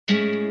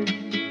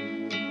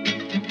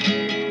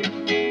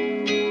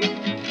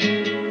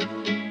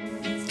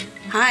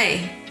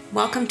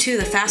Welcome to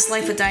the Fast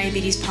Life with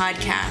Diabetes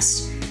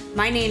podcast.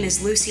 My name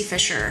is Lucy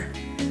Fisher.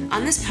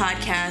 On this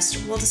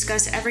podcast, we'll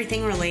discuss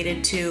everything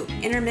related to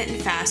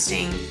intermittent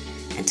fasting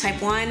and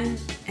type 1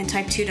 and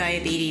type 2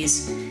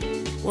 diabetes.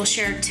 We'll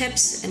share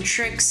tips and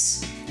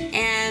tricks,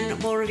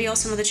 and we'll reveal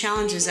some of the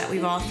challenges that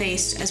we've all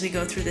faced as we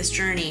go through this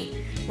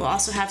journey. We'll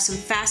also have some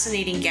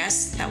fascinating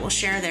guests that will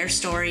share their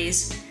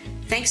stories.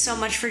 Thanks so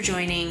much for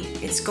joining.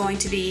 It's going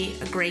to be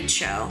a great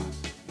show.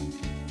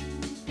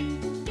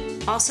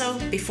 Also,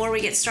 before we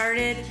get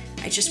started,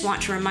 I just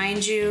want to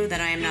remind you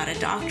that I am not a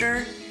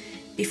doctor.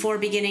 Before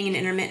beginning an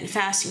intermittent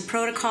fasting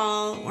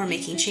protocol or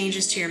making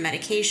changes to your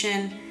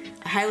medication,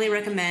 I highly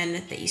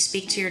recommend that you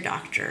speak to your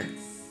doctor.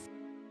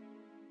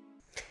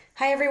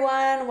 Hi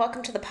everyone,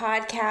 welcome to the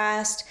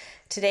podcast.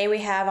 Today we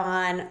have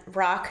on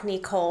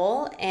Rockne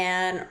Cole,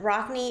 and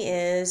Rockne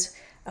is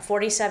a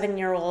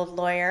 47-year-old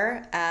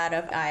lawyer out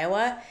of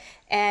Iowa,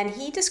 and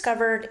he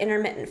discovered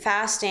intermittent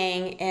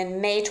fasting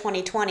in May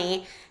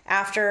 2020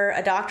 after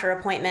a doctor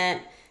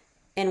appointment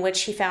in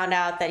which he found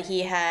out that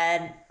he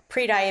had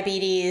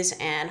prediabetes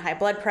and high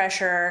blood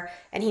pressure,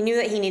 and he knew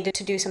that he needed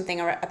to do something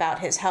about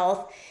his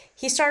health.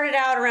 He started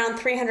out around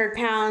 300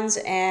 pounds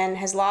and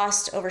has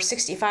lost over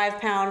 65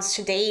 pounds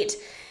to date,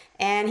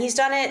 and he's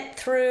done it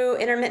through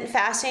intermittent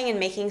fasting and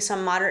making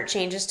some moderate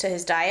changes to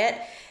his diet,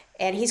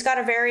 and he's got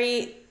a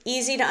very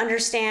easy to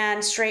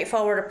understand,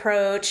 straightforward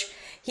approach.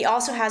 He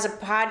also has a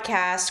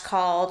podcast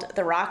called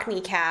the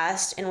Rockne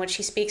Cast, in which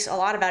he speaks a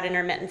lot about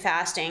intermittent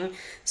fasting.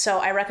 So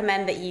I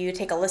recommend that you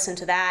take a listen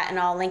to that, and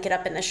I'll link it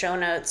up in the show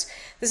notes.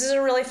 This is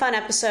a really fun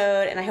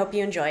episode, and I hope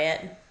you enjoy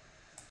it.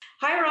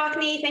 Hi,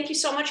 Rockne. Thank you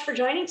so much for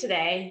joining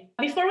today.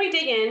 Before we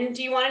dig in,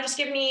 do you want to just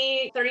give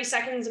me 30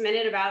 seconds, a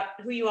minute about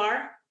who you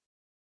are?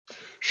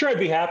 Sure, I'd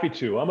be happy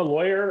to. I'm a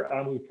lawyer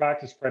who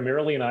practiced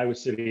primarily in Iowa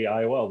City,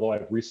 Iowa, although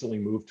I've recently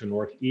moved to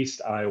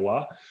Northeast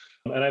Iowa.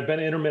 And I've been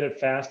intermittent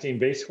fasting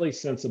basically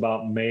since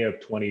about May of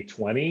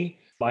 2020.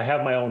 I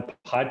have my own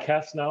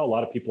podcast now. A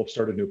lot of people have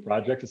started new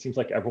projects. It seems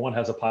like everyone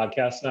has a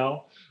podcast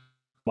now.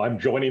 I'm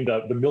joining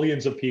the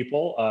millions of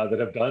people that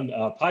have done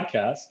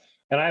podcasts.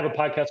 And I have a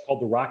podcast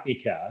called the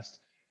Rockne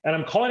Cast. And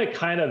I'm calling it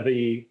kind of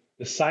the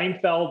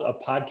Seinfeld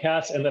of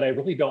podcasts, and that I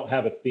really don't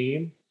have a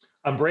theme.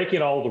 I'm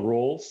breaking all the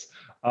rules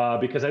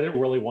because I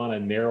didn't really want to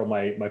narrow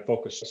my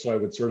focus, so I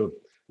would sort of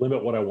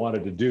limit what I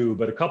wanted to do.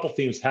 But a couple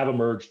themes have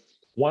emerged.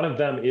 One of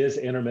them is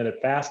intermittent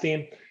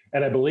fasting,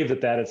 and I believe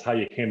that is how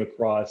you came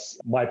across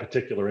my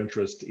particular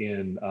interest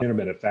in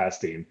intermittent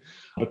fasting.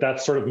 But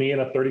that's sort of me in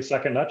a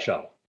 30-second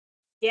nutshell.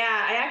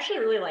 Yeah, I actually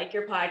really like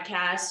your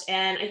podcast,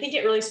 and I think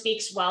it really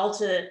speaks well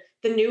to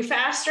the new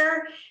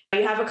faster.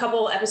 You have a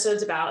couple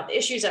episodes about the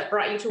issues that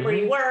brought you to where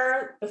you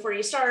were before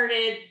you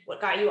started,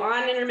 what got you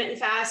on intermittent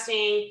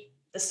fasting,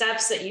 the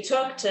steps that you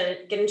took to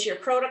get into your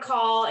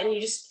protocol, and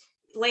you just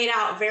laid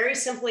out very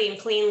simply and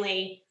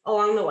cleanly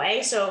along the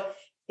way. So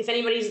if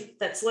anybody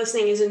that's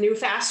listening is a new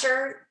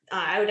faster,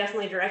 I would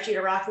definitely direct you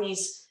to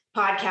Rockne's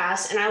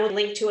podcast, and I will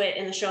link to it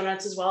in the show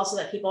notes as well so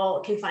that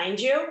people can find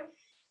you.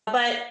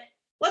 But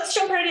let's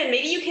jump right in.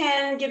 Maybe you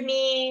can give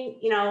me,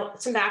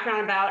 some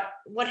background about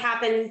what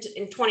happened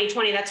in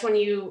 2020. That's when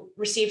you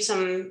received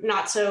some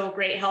not so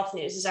great health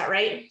news. Is that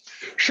right?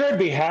 Sure, I'd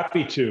be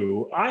happy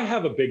to. I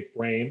have a big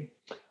frame.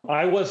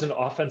 I was an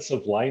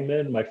offensive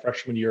lineman my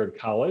freshman year in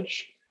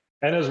college.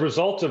 And as a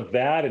result of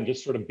that, and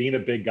just sort of being a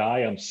big guy,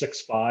 I'm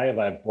 6'5",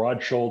 I have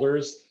broad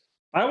shoulders.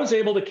 I was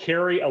able to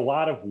carry a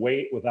lot of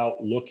weight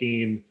without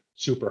looking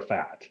super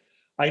fat.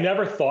 I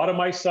never thought of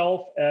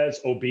myself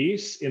as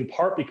obese, in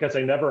part because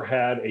I never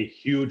had a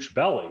huge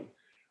belly.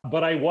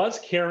 But I was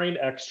carrying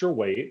extra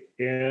weight.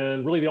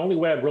 And really the only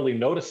way I'd really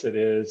notice it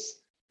is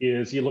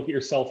you look at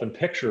yourself in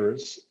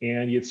pictures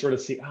and you'd sort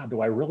of see,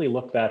 do I really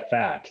look that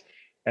fat?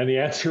 And the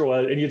answer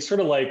was, and you'd sort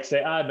of like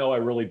say, no, I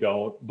really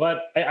don't.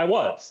 But I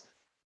was.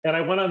 And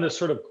I went on this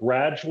sort of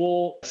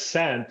gradual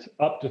ascent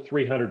up to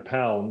 300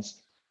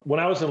 pounds. When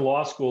I was in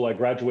law school, I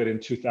graduated in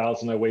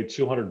 2000. I weighed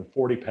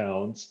 240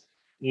 pounds.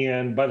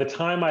 And by the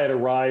time I had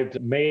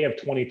arrived May of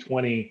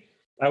 2020,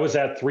 I was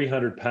at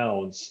 300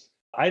 pounds.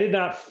 I did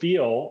not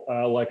feel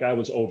like I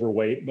was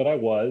overweight, but I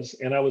was.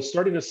 And I was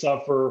starting to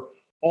suffer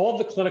all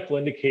the clinical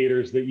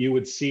indicators that you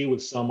would see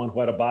with someone who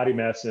had a body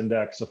mass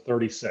index of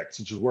 36,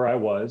 which is where I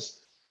was.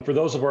 For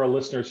those of our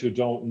listeners who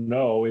don't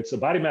know, it's a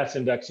body mass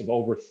index of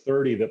over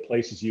 30 that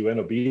places you in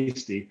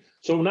obesity.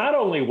 So not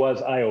only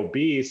was I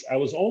obese, I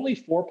was only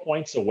 4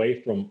 points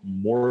away from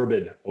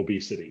morbid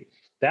obesity.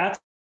 That's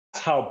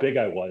how big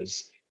I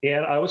was.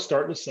 And I was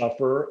starting to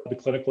suffer the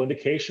clinical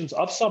indications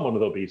of someone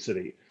with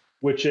obesity,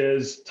 which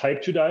is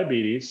type 2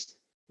 diabetes.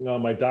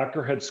 My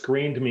doctor had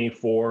screened me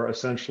for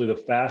essentially the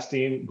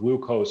fasting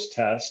glucose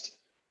test,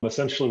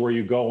 essentially where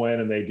you go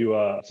in and they do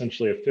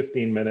essentially a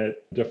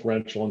 15-minute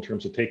differential in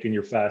terms of taking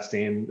your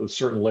fasting with a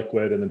certain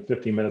liquid, and then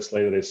 15 minutes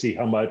later they see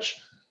how much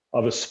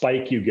of a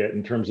spike you get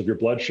in terms of your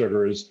blood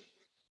sugars.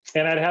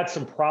 And I'd had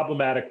some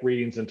problematic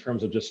readings in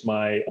terms of just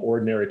my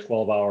ordinary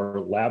 12-hour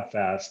lab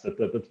fast that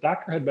the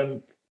doctor had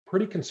been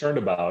pretty concerned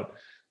about.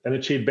 And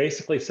then she had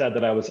basically said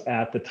that I was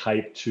at the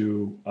type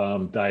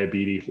 2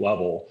 diabetes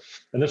level.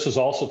 And this was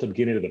also at the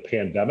beginning of the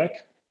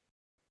pandemic.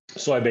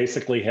 So I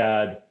basically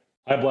had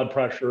high blood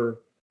pressure,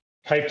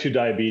 type 2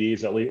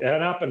 diabetes, at least, and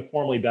I'd not been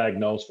formally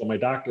diagnosed, but my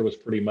doctor was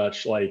pretty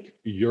much like,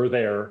 you're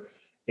there.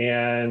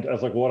 And I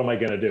was like, what am I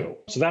going to do?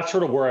 So that's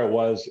sort of where I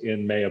was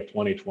in May of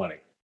 2020.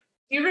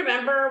 Do you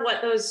remember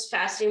what those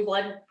fasting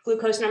blood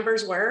glucose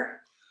numbers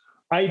were?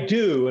 I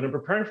do. And in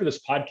preparing for this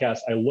podcast,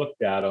 I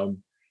looked at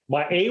them.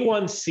 My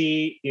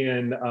A1C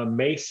in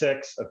May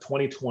 6th of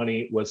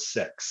 2020 was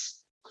 6.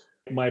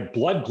 My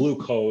blood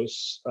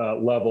glucose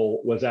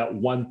level was at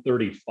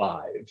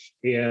 135.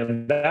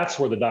 And that's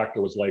where the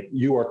doctor was like,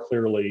 you are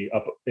clearly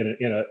up in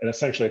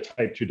essentially a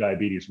type 2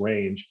 diabetes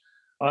range.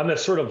 On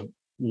this sort of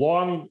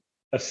long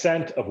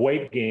ascent of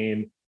weight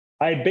gain,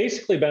 I had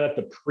basically been at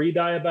the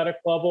pre-diabetic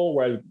level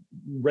where I was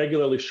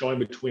regularly showing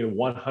between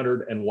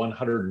 100 and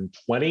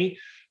 120.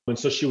 And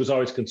so she was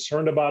always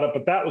concerned about it.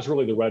 But that was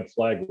really the red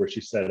flag where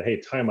she said, hey,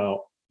 time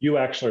out. You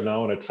actually are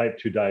now in a type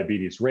 2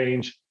 diabetes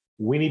range.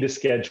 We need to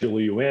schedule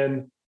you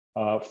in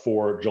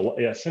for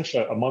July,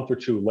 essentially a month or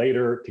two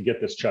later to get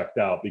this checked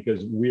out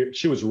because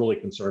she was really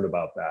concerned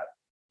about that.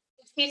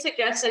 Did she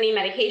suggest any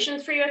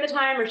medications for you at the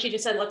time, or she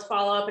just said, let's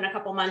follow up in a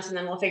couple months and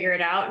then we'll figure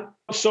it out?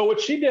 So what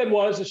she did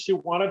was she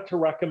wanted to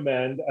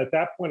recommend, at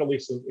that point, at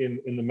least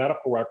in the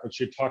medical records,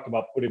 she talked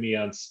about putting me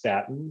on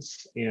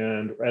statins.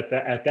 And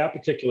at that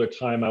particular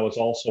time, I was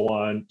also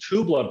on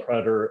 2 blood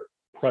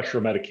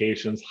pressure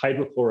medications,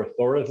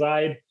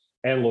 hydrochlorothiazide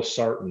and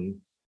losartan.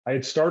 I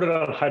had started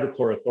on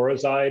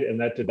hydrochlorothiazide and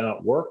that did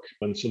not work.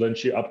 And so then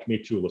she upped me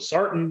to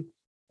losartan.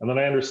 And then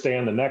I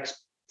understand the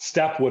next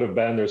step would have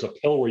been there's a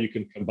pill where you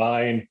can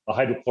combine a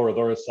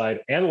hydrochlorothiazide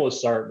and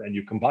losartan and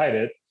you combine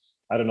it.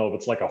 I don't know if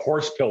it's like a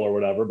horse pill or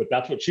whatever, but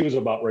that's what she was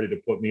about ready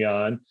to put me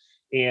on.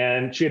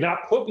 And she had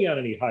not put me on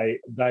any high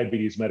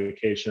diabetes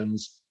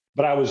medications,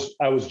 but I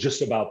was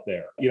just about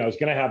there. I was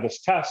going to have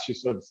this test. She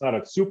said, it's not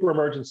a super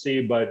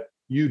emergency, but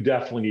you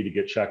definitely need to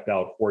get checked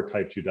out for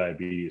type 2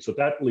 diabetes. So at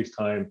that at least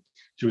time,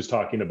 she was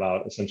talking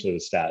about essentially the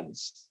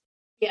statins.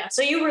 Yeah.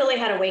 So you really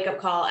had a wake-up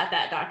call at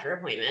that doctor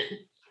appointment.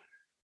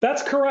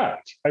 That's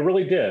correct. I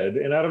really did.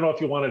 And I don't know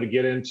if you wanted to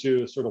get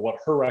into sort of what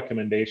her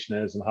recommendation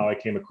is and how I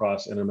came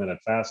across intermittent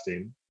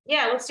fasting.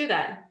 Yeah, let's do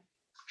that.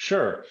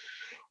 Sure.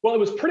 Well, it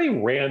was pretty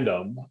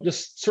random.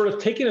 Just sort of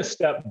taking a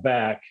step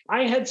back,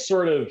 I had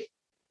sort of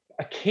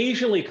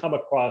occasionally come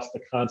across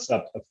the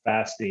concept of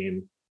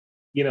fasting,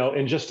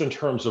 and just in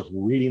terms of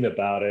reading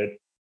about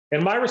it.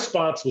 And my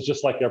response was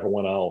just like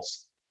everyone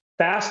else.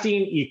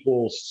 Fasting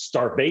equals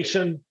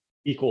starvation,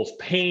 equals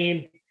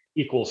pain,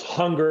 equals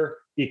hunger,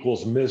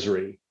 equals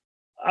misery.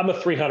 I'm a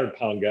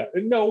 300-pound guy.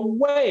 No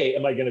way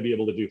am I going to be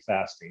able to do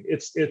fasting.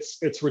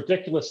 It's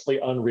ridiculously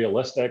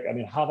unrealistic. I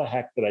mean, how the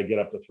heck did I get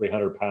up to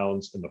 300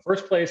 pounds in the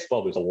first place?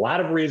 Well, there's a lot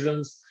of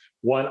reasons.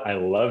 One, I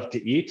love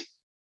to eat.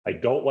 I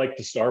don't like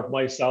to starve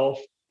myself.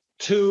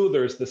 Two,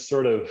 there's this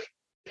sort of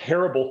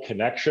terrible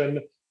connection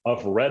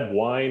of red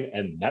wine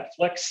and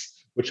Netflix,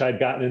 which I'd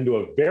gotten into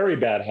a very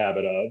bad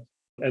habit of.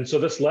 And so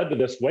this led to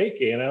this weight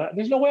gain. And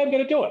there's no way I'm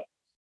going to do it.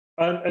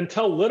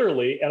 Until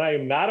literally, and I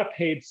am not a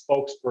paid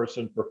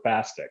spokesperson for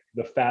Fastic,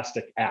 the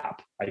Fastic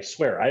app. I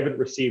swear, I haven't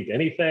received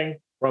anything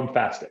from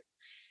Fastic.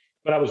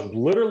 But I was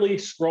literally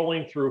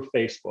scrolling through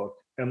Facebook,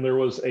 and there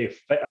was a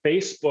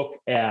Facebook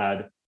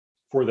ad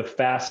for the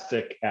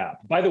Fastic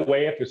app. By the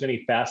way, if there's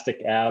any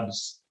Fastic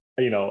abs,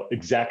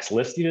 execs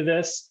listening to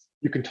this,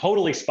 you can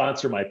totally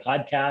sponsor my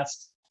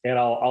podcast, and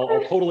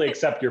I'll totally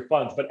accept your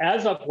funds. But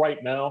as of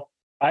right now,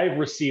 I've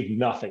received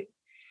nothing.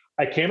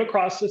 I came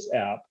across this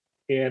app.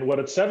 And what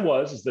it said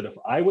is that if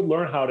I would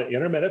learn how to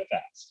intermittent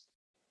fast,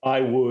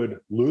 I would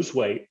lose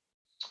weight,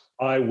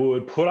 I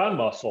would put on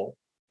muscle,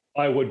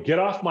 I would get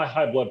off my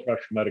high blood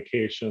pressure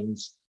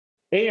medications,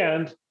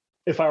 and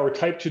if I were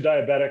type 2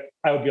 diabetic,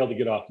 I would be able to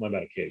get off my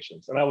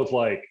medications. And I was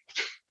like,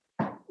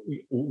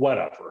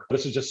 whatever.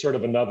 This is just sort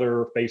of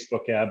another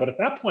Facebook ad. But at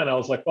that point, I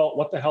was like, well,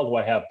 what the hell do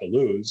I have to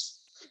lose?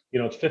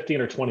 It's 15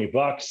 or 20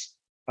 bucks.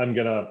 I'm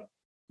going to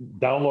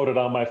download it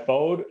on my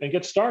phone and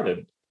get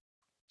started.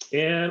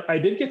 And I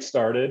did get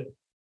started,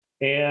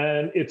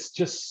 and it's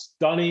just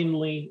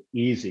stunningly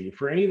easy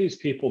for any of these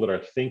people that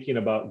are thinking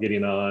about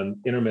getting on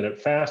intermittent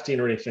fasting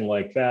or anything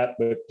like that.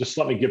 But just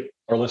let me give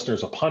our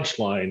listeners a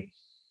punchline.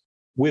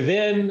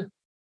 Within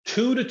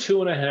 2 to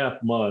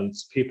 2.5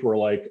 months, people were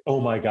like,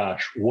 oh my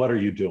gosh, what are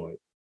you doing?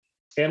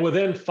 And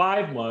within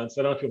 5 months,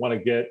 I don't know if you want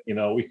to get,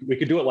 we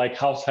could do it like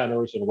house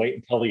hunters and wait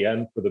until the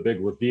end for the big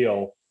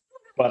reveal.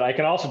 But I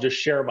can also just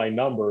share my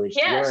numbers.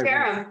 Yeah, share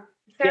them.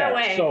 Share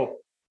away.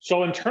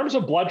 So in terms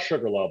of blood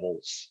sugar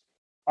levels,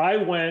 I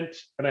went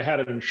and I had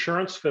an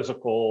insurance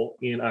physical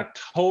in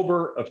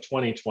October of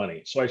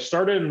 2020. So I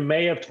started in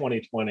May of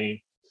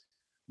 2020.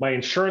 My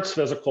insurance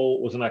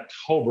physical was in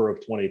October of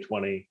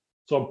 2020.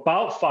 So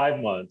about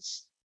 5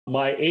 months.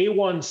 My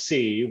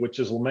A1C, which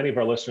as many of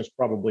our listeners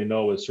probably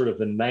know, is sort of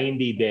the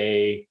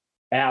 90-day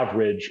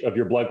average of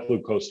your blood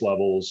glucose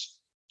levels,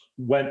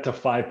 went to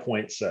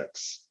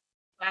 5.6.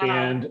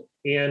 Wow.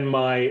 And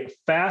my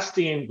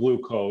fasting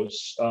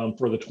glucose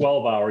for the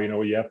 12-hour,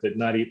 where you have to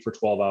not eat for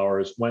 12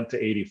 hours, went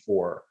to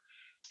 84.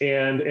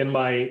 And in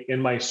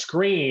my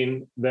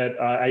screen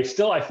that I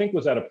think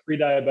was at a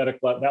pre-diabetic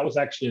level, that was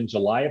actually in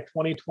July of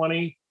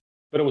 2020,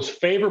 but it was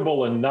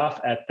favorable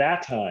enough at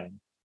that time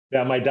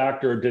that my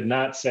doctor did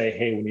not say,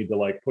 hey, we need to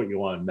like put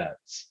you on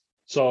meds.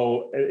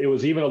 So it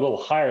was even a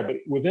little higher, but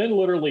within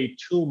literally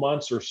 2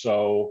 months or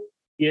so,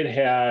 it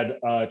had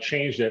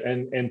changed it.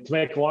 And to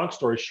make a long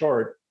story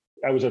short,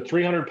 I was at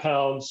 300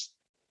 pounds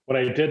when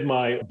I did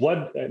my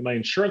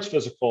insurance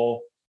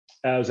physical.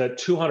 I was at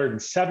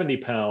 270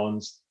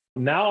 pounds.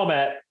 Now I'm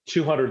at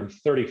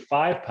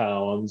 235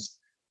 pounds,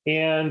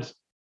 and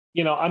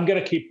I'm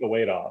going to keep the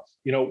weight off.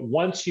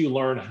 Once you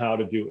learn how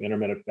to do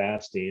intermittent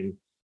fasting,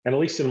 and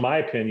at least in my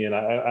opinion,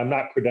 I'm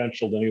not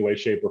credentialed in any way,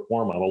 shape, or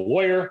form. I'm a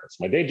lawyer. It's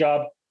my day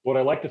job. What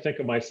I like to think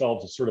of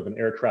myself as sort of an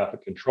air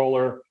traffic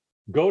controller.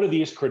 Go to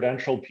these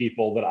credentialed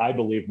people that I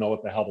believe know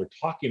what the hell they're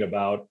talking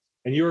about,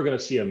 and you're going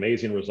to see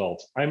amazing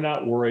results. I'm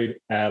not worried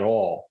at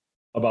all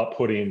about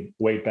putting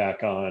weight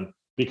back on,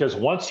 because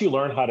once you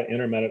learn how to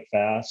intermittent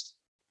fast,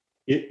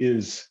 it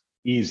is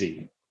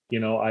easy.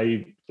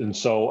 I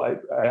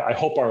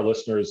hope our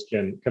listeners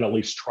can at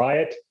least try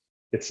it.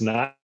 It's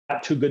not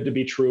too good to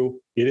be true.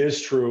 It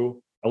is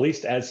true, at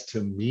least as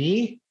to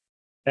me.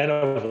 And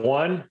of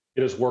one,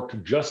 it has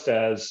worked just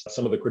as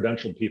some of the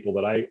credentialed people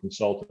that I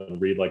consult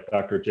and read, like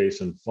Dr.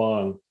 Jason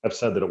Fung, have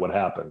said that it would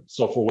happen.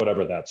 So for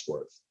whatever that's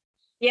worth.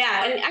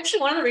 Yeah. And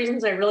actually, one of the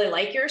reasons I really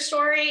like your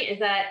story is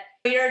that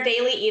you're a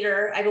daily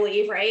eater, I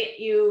believe, right?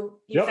 You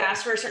Yep.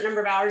 fast for a certain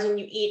number of hours and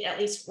you eat at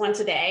least once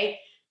a day.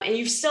 And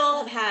you still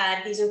have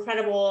had these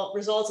incredible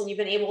results, and you've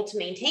been able to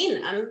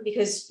maintain them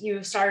because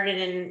you started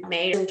in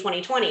May in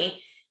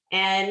 2020.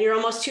 And you're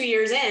almost 2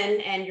 years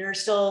in and you're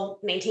still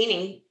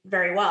maintaining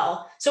very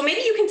well. So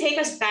maybe you can take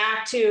us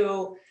back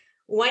to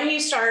when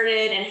you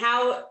started and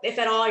how, if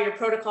at all, your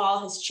protocol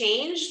has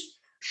changed.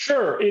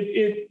 Sure,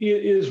 it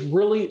is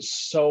really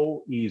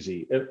so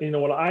easy.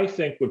 What I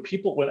think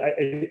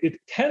it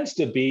tends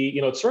to be,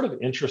 it's sort of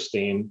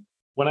interesting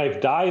when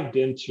I've dived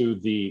into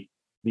the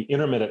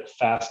intermittent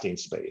fasting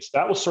space.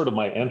 That was sort of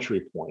my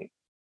entry point.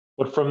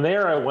 But from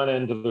there, I went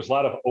into, there's a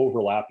lot of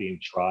overlapping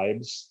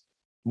tribes.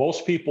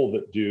 Most people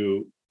that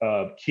do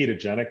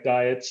ketogenic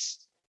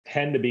diets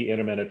tend to be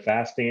intermittent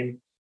fasting.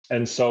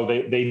 And so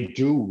they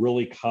do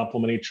really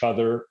complement each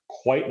other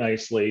quite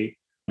nicely,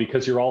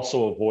 because you're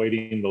also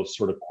avoiding those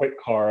sort of quick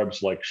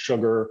carbs like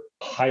sugar,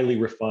 highly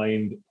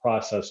refined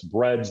processed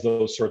breads,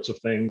 those sorts of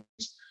things.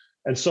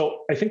 And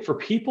so I think for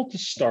people to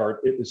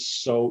start, it is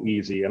so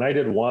easy. And I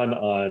did one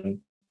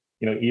on,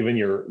 even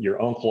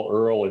your Uncle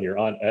Earl and your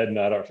Aunt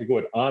Edna, I forget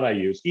what aunt I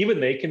use, even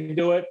they can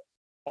do it.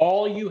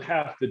 All you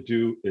have to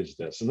do is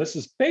this. And this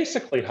is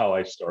basically how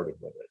I started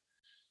with it.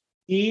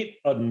 Eat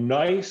a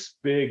nice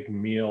big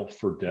meal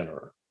for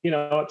dinner, at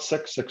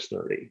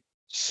 6:30.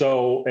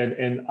 So,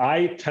 and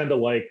I tend to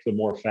like the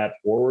more fat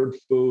forward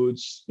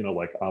foods,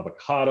 like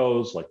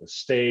avocados, like a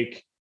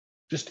steak.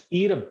 Just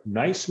eat a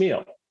nice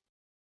meal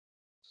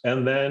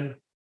and then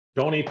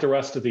don't eat the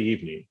rest of the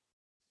evening.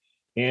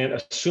 And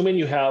assuming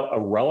you have a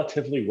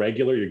relatively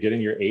regular, you're getting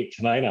your 8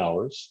 to 9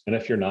 hours. And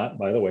if you're not,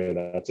 by the way,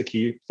 that's a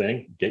key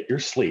thing, get your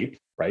sleep,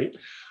 right?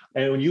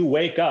 And when you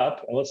wake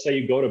up, and let's say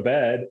you go to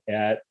bed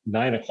at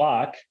 9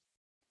 o'clock,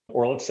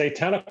 or let's say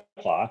 10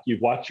 o'clock,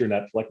 you've watched your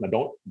Netflix.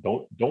 Now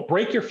don't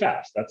break your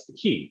fast. That's the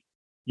key.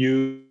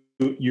 You're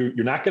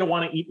not going to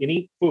want to eat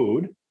any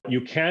food.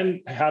 You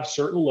can have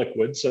certain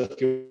liquids. So if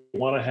you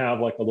want to have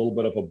like a little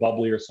bit of a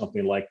bubbly or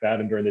something like that,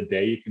 and during the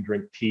day you can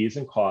drink teas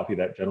and coffee.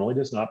 That generally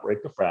does not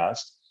break the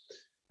fast.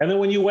 And then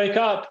when you wake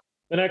up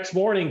the next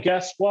morning,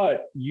 guess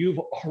what? You've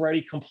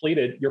already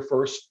completed your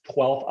first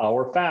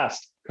 12-hour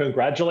fast.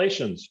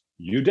 Congratulations,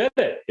 you did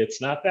it. It's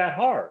not that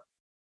hard.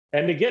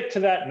 And to get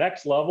to that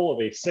next level of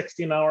a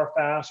 16-hour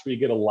fast, where you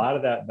get a lot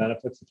of that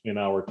benefits between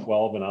hour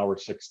 12 and hour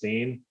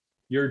 16,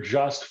 you're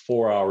just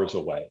 4 hours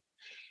away.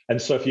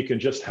 And so if you can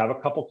just have a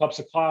couple cups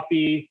of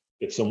coffee,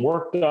 get some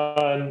work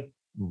done,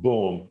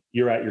 boom,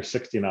 you're at your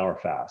 16-hour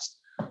fast.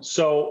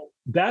 So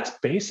that's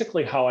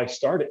basically how I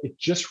started. It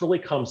just really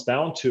comes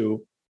down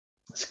to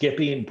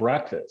skipping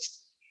breakfast.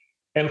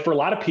 And for a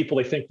lot of people,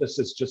 they think this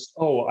is just,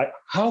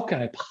 how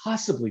can I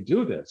possibly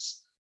do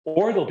this?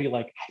 Or they'll be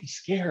like, I'm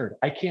scared.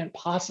 I can't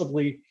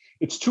possibly,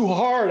 it's too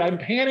hard. I'm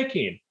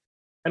panicking.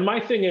 And my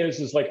thing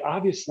is like,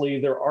 obviously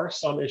there are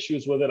some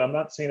issues with it. I'm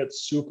not saying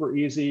it's super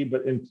easy,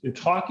 but in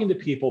talking to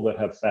people that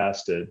have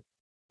fasted,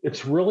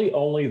 it's really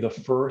only the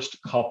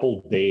first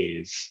couple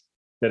days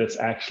that it's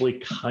actually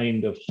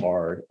kind of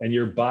hard, and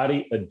your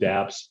body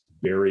adapts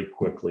very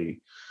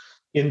quickly.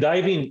 In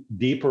diving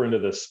deeper into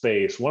this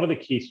space, one of the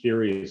key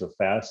theories of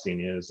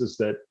fasting is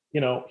that,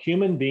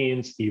 human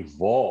beings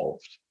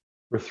evolved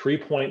for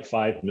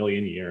 3.5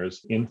 million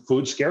years in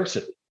food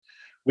scarcity.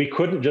 We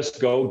couldn't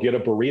just go get a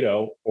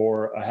burrito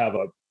or have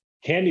a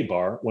candy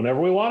bar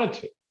whenever we wanted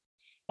to.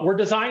 We're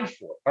designed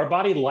for it. Our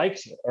body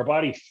likes it. Our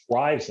body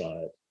thrives on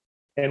it.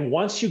 And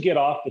once you get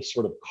off this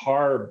sort of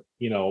carb,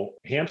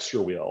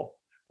 hamster wheel,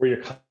 where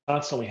you're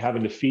constantly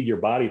having to feed your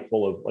body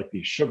full of like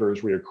these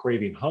sugars where you're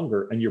craving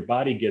hunger, and your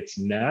body gets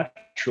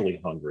naturally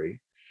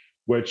hungry,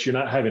 which you're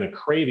not having a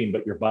craving,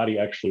 but your body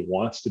actually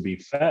wants to be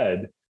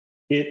fed.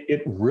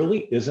 It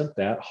really isn't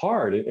that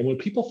hard. And when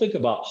people think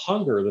about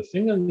hunger, the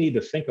thing they need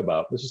to think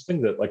about, this is the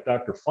thing that like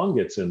Dr. Fung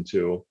gets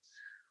into,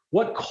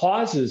 what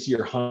causes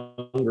your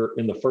hunger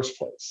in the first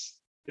place?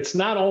 It's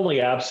not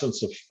only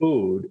absence of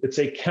food, it's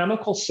a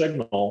chemical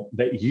signal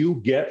that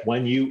you get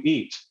when you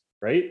eat,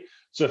 right?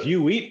 So if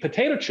you eat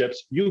potato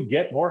chips, you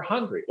get more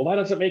hungry. Well,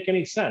 that doesn't make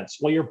any sense.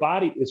 Well, your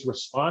body is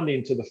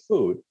responding to the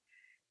food.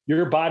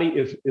 Your body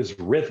is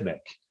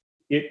rhythmic.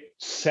 It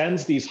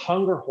sends these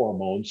hunger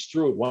hormones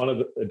through. One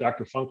of the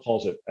Dr. Funk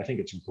calls it, I think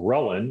it's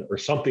ghrelin or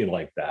something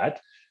like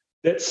that,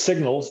 that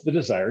signals the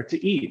desire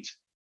to eat.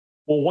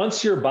 Well,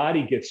 once your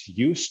body gets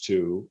used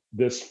to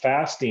this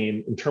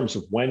fasting in terms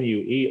of when you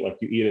eat, like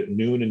you eat at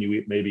noon and you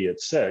eat maybe at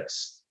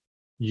 6,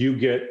 you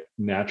get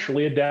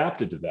naturally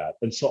adapted to that.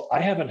 And so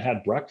I haven't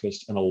had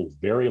breakfast in a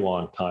very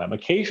long time.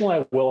 Occasionally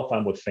I will if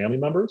I'm with family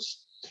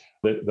members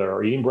that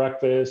are eating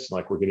breakfast,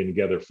 like we're getting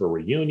together for a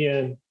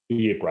reunion,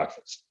 we eat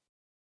breakfast.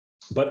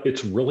 But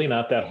it's really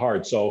not that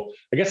hard. So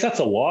I guess that's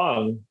a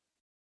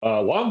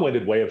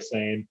long-winded way of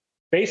saying,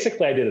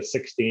 basically I did a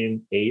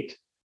 16-8,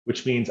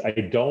 which means I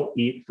don't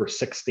eat for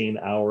 16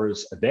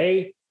 hours a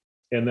day.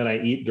 And then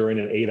I eat during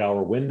an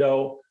 8-hour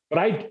window. But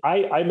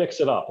I mix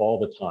it up all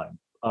the time.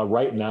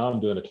 Right now I'm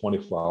doing a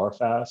 24-hour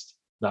fast,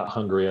 not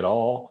hungry at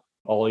all.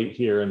 I'll eat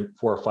here in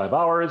 4 or 5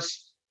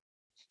 hours,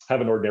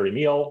 have an ordinary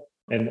meal,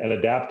 and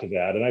adapt to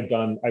that. And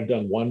I've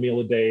done one meal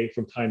a day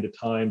from time to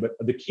time. But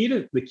the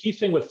key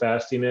thing with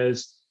fasting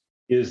is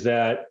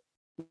that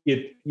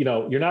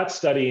you're not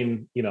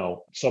studying,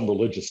 some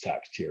religious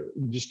text here,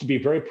 just to be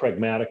very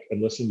pragmatic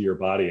and listen to your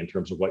body in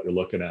terms of what you're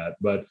looking at.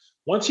 But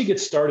once you get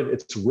started,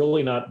 it's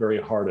really not very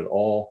hard at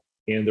all.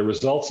 And the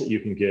results that you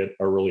can get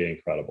are really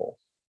incredible.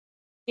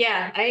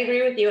 Yeah, I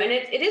agree with you. And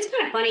it is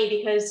kind of funny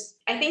because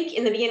I think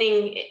in the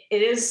beginning,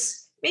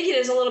 maybe it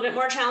is a little bit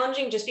more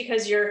challenging just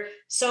because your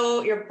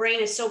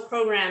brain is so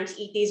programmed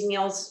to eat these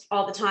meals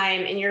all the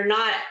time, and you're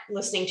not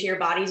listening to your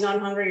body's own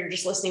hunger. You're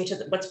just listening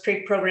to what's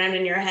pre-programmed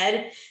in your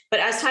head. But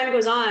as time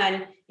goes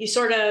on, you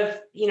sort of,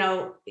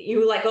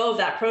 you let go of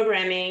that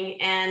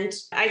programming. And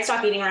I'd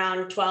stop eating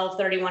around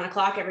 12:30, 1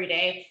 o'clock every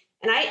day.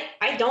 And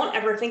I don't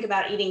ever think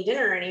about eating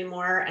dinner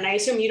anymore. And I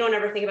assume you don't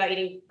ever think about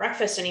eating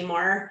breakfast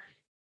anymore.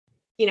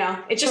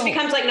 It just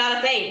becomes like not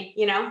a thing,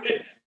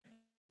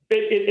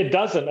 It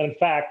doesn't. In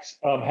fact,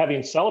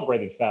 having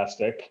celebrated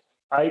fasting,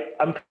 I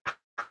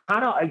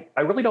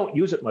really don't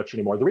use it much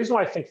anymore. The reason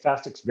why I think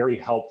fasting's very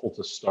helpful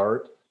to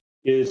start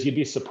is you'd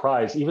be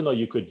surprised, even though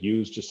you could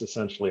use just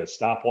essentially a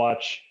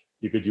stopwatch,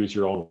 you could use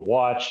your own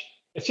watch.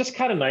 It's just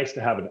kind of nice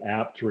to have an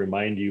app to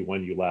remind you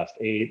when you last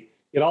ate.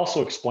 It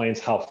also explains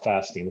how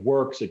fasting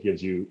works. It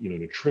gives you,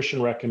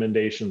 nutrition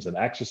recommendations and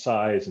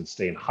exercise and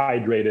staying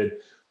hydrated.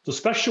 So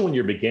especially when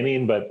you're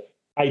beginning, but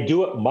I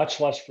do it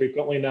much less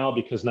frequently now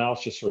because now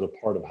it's just sort of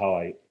part of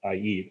how I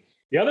eat.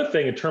 The other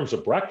thing in terms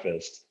of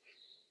breakfast,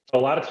 a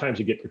lot of times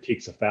you get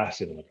critiques of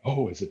fasting, like,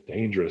 oh, is it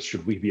dangerous?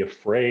 Should we be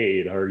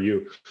afraid? Are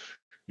you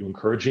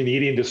encouraging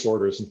eating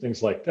disorders and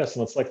things like this?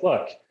 And it's like,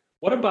 look,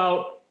 what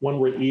about when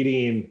we're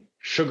eating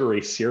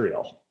sugary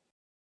cereal?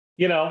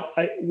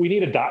 We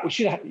need a doc.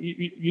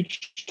 You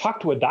talk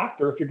to a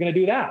doctor if you're going to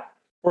do that,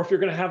 or if you're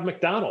going to have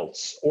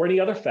McDonald's or any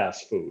other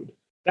fast food.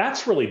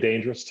 That's really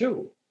dangerous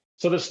too.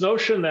 So this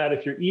notion that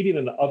if you're eating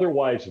an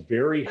otherwise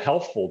very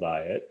healthful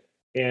diet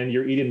and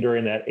you're eating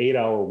during that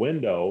 8-hour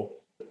window,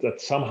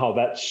 that somehow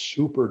that's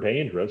super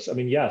dangerous. I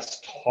mean,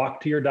 yes,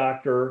 talk to your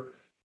doctor,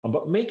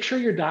 but make sure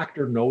your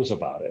doctor knows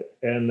about it.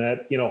 And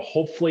that,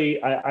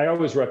 hopefully, I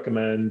always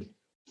recommend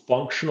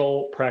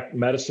functional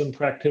medicine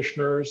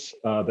practitioners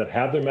that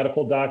have their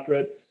medical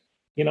doctorate.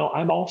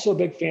 I'm also a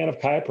big fan of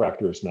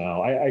chiropractors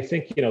now. I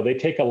think, they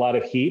take a lot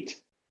of heat,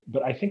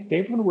 but I think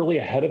they've been really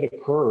ahead of the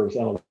curves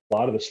on a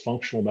lot of this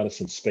functional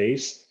medicine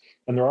space.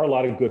 And there are a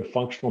lot of good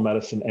functional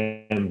medicine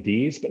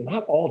MDs, but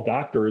not all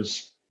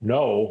doctors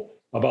know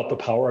about the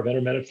power of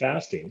intermittent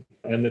fasting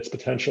and its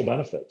potential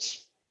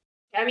benefits.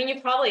 I mean,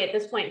 you probably at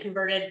this point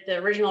converted the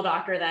original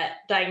doctor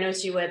that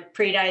diagnosed you with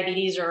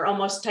pre-diabetes or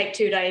almost type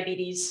 2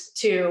 diabetes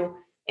to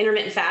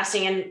intermittent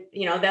fasting and,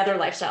 the other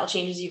lifestyle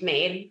changes you've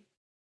made.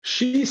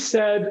 She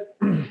said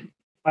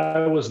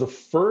I was the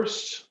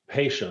first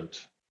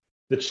patient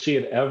that she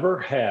had ever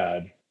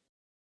had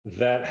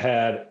that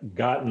had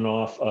gotten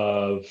off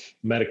of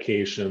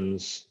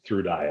medications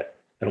through diet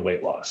and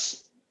weight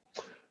loss.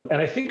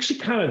 And I think she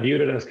kind of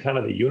viewed it as kind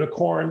of the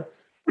unicorn.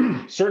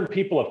 Certain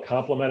people have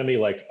complimented me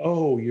like,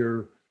 oh,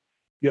 you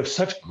have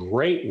such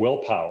great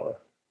willpower.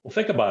 Well,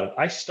 think about it.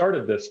 I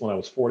started this when I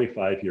was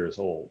 45 years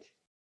old.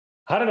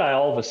 How did I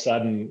all of a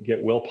sudden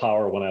get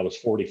willpower when I was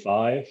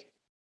 45?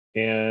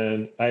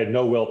 And I had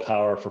no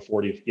willpower for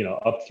 40,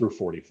 up through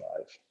 45.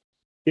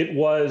 It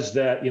was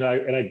that,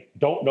 and I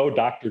don't know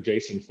Dr.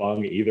 Jason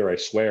Fung either, I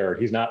swear.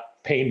 He's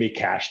not paying me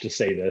cash to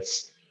say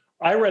this.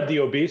 I read the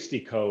obesity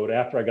code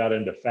after I got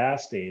into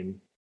fasting,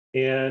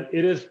 And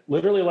it is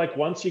literally like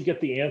once you get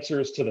the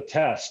answers to the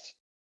test,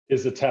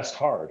 is the test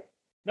hard?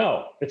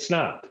 No, it's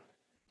not.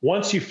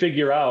 Once you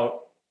figure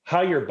out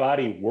how your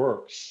body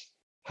works,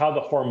 how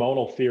the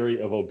hormonal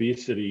theory of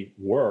obesity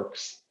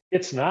works,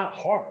 it's not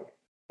hard.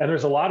 And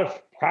there's a lot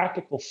of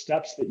practical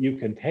steps that you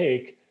can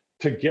take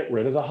to get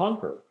rid of the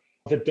hunger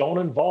that don't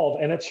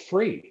involve, and it's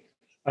free.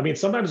 I mean,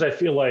 sometimes I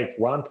feel like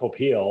Ron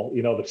Popeil,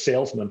 the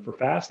salesman for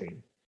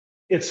fasting.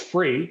 It's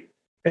free.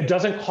 It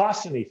doesn't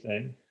cost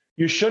anything.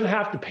 You shouldn't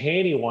have to pay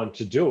anyone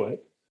to do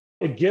it.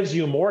 It gives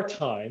you more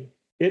time.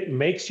 It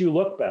makes you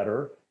look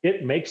better.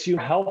 It makes you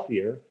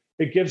healthier.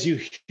 It gives you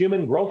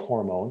human growth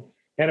hormone.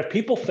 And if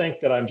people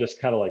think that I'm just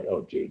kind of like,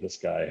 oh, gee, this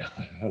guy,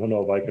 I don't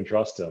know if I can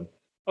trust him.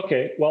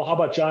 Okay, well, how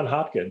about John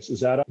Hopkins?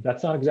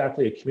 That's not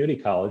exactly a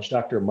community college.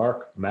 Dr.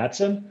 Mark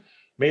Mattson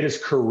made his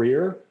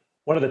career,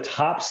 one of the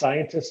top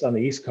scientists on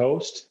the East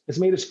Coast, has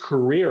made his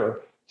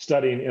career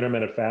studying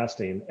intermittent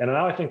fasting. And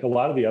now I think a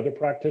lot of the other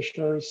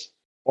practitioners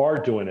are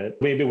doing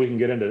it. Maybe we can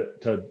get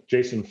into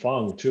Jason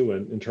Fung too,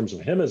 in terms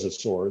of him as a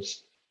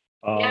source.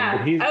 Yeah,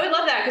 I would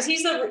love that because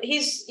he's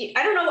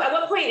I don't know, at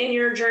what point in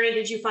your journey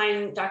did you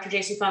find Dr.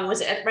 Jason Fung?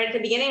 Was it right at the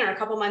beginning or a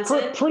couple months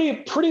in?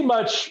 Pretty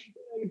much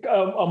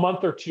a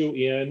month or two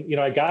in.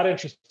 I got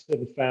interested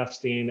in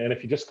fasting. And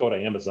if you just go to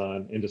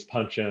Amazon and just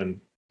punch in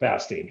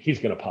fasting, he's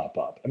going to pop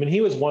up. I mean, he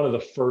was one of the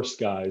first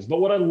guys. But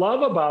what I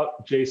love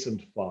about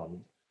Jason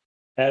Fung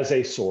as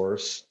a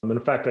source, and in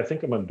fact, I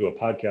think I'm going to do a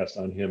podcast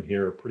on him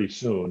here pretty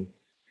soon,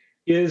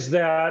 is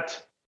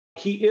that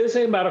he is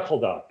a medical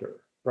doctor.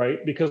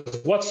 Right? Because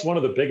what's one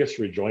of the biggest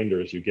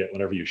rejoinders you get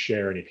whenever you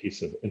share any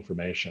piece of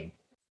information?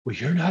 Well,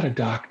 you're not a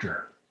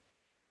doctor.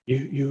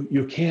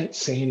 You can't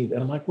say anything.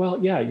 And I'm like, well,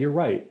 yeah, you're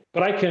right.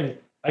 But I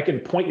can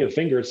point you the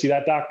finger. See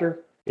that doctor?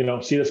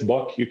 See this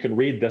book? You can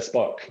read this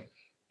book.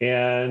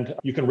 And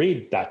you can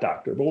read that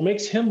doctor. But what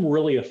makes him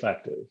really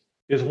effective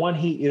is one,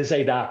 he is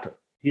a doctor.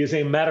 He is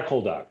a medical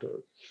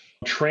doctor.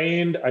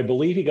 Trained, I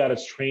believe he got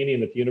his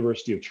training at the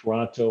University of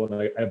Toronto,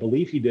 and I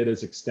believe he did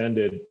his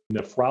extended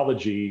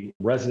nephrology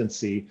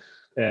residency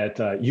at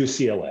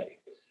UCLA.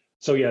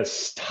 So he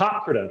has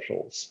top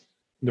credentials.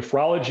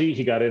 Nephrology,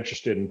 he got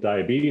interested in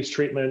diabetes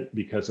treatment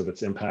because of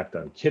its impact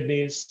on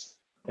kidneys.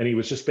 And he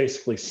was just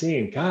basically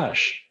seeing,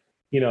 gosh,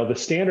 the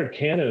standard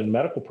canon in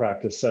medical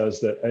practice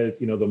says that,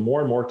 the more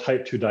and more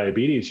type 2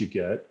 diabetes you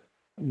get,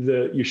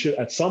 you should,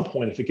 at some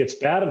point, if it gets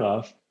bad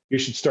enough, you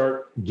should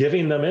start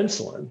giving them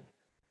insulin.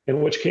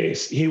 In which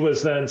case, he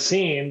was then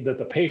seeing that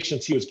the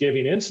patients he was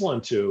giving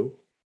insulin to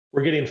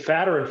were getting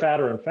fatter and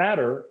fatter and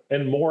fatter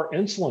and more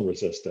insulin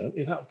resistant.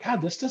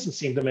 God, this doesn't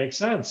seem to make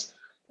sense.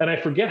 And I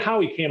forget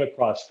how he came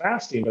across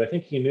fasting, but I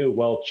think he knew,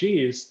 well,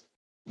 geez,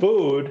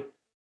 food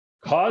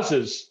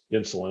causes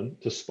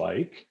insulin to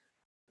spike,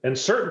 and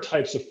certain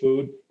types of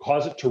food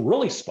cause it to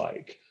really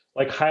spike,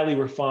 like highly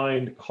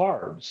refined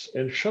carbs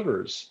and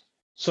sugars.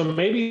 So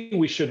maybe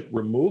we should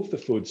remove the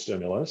food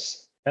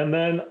stimulus and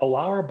then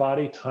allow our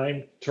body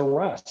time to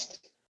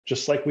rest,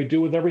 just like we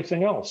do with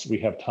everything else. We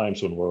have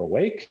times when we're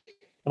awake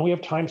and we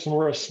have times when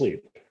we're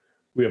asleep.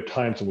 We have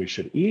times when we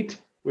should eat,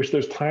 which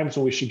there's times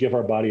when we should give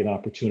our body an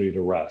opportunity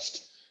to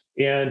rest.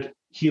 And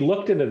he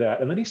looked into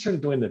that, and then he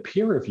started doing the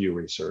peer review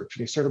research.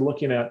 And he started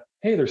looking at,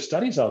 hey, there's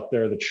studies out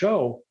there that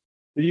show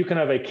that you can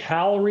have a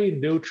calorie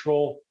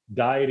neutral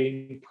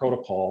dieting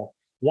protocol,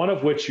 one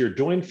of which you're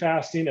doing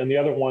fasting and the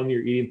other one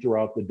you're eating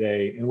throughout the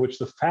day, in which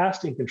the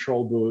fasting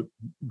control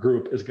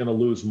group is going to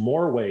lose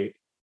more weight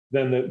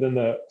than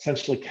the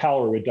essentially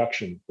calorie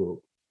reduction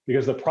group.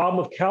 Because the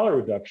problem with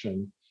calorie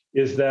reduction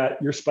is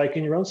that you're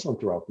spiking your insulin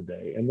throughout the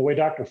day. And the way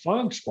Dr.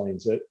 Fung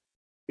explains it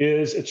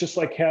is it's just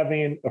like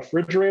having a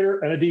refrigerator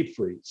and a deep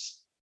freeze.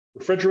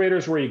 Refrigerator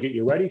is where you get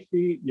your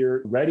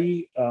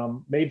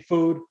made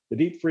food. The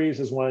deep freeze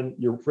is when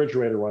your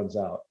refrigerator runs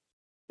out.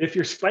 If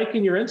you're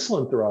spiking your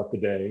insulin throughout the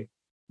day,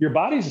 your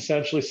body's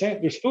essentially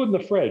saying, there's food in the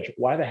fridge.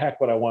 Why the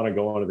heck would I want to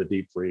go into the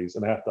deep freeze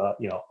and have to,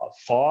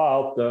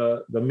 thaw out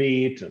the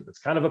meat? And it's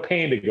kind of a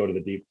pain to go to the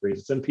deep freeze.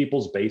 It's in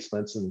people's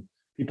basements, and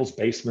people's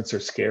basements are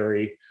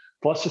scary.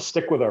 But let's just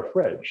stick with our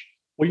fridge.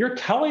 Well, you're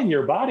telling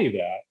your body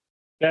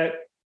that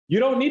you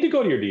don't need to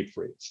go to your deep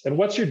freeze. And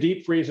what's your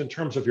deep freeze in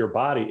terms of your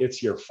body?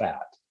 It's your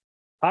fat.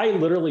 I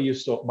literally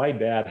my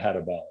dad had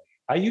a belly.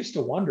 I used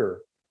to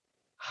wonder,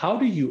 how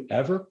do you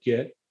ever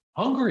get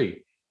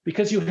hungry?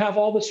 Because you have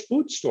all this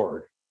food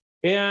stored.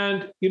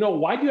 And,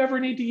 why do you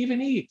ever need to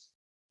even eat?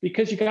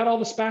 Because you got all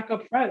this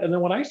backup fat. And then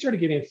when I started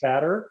getting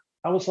fatter,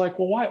 I was like,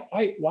 well,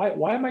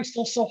 why am I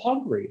still so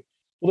hungry?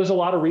 Well, there's a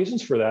lot of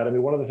reasons for that. I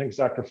mean, one of the things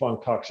Dr.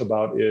 Fung talks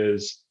about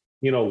is,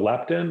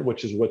 leptin,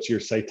 which is what's your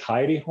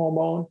satiety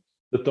hormone,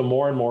 that the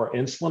more and more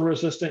insulin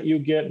resistant you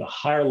get, and the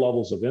higher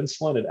levels of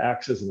insulin, it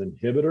acts as an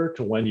inhibitor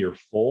to when you're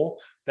full.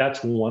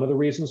 That's one of the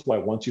reasons why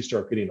once you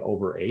start getting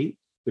over 8,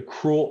 the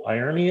cruel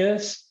irony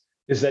is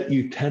that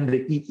you tend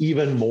to eat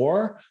even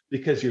more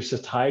because your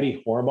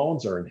satiety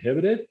hormones are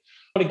inhibited.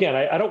 But again,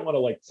 I don't want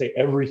to say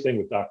everything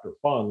with Dr.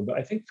 Fung, but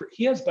I think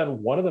he has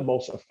been one of the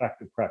most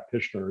effective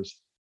practitioners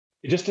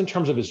just in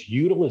terms of his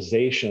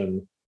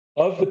utilization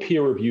of the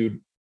peer-reviewed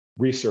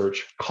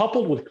research,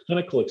 coupled with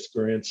clinical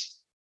experience,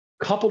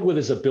 coupled with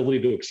his ability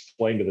to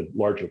explain to the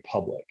larger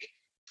public,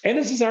 and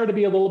his desire to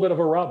be a little bit of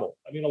a rebel.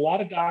 I mean, a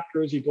lot of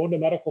doctors, you go into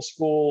medical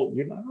school,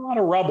 you're not a lot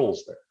of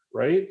rebels there,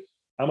 right?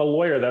 I'm a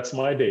lawyer. That's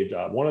my day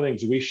job. One of the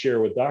things we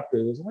share with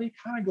doctors is, well, you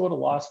kind of go to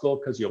law school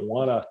because you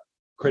want a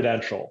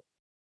credential.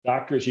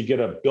 Doctors, you get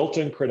a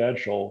built-in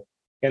credential.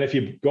 And if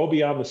you go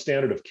beyond the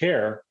standard of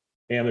care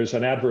and there's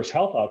an adverse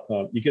health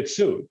outcome, you get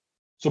sued.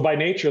 So by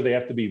nature, they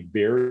have to be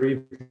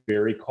very,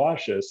 very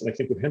cautious. And I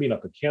think with him being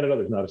up in Canada,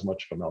 there's not as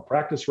much of a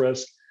malpractice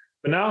risk.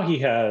 But now he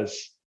has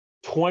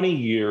 20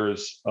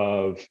 years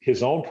of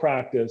his own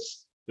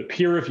practice, the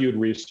peer-reviewed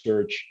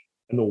research,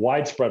 and the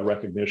widespread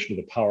recognition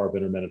of the power of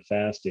intermittent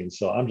fasting.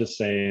 So I'm just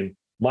saying,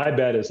 my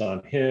bet is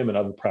on him and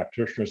other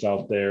practitioners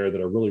out there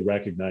that are really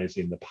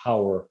recognizing the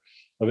power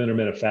of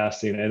intermittent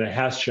fasting. And it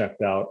has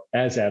checked out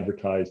as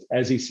advertised,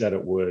 as he said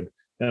it would.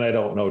 And I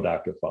don't know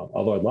Dr. Fung,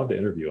 although I'd love to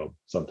interview him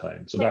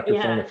sometime. So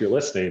Dr. Fung, if you're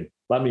listening,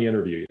 let me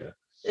interview you.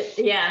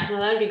 Yeah, no,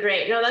 that'd be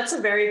great. No, that's a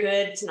very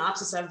good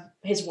synopsis of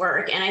his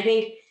work. And I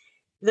think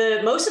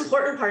the most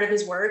important part of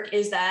his work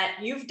is that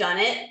you've done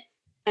it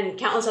and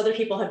countless other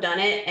people have done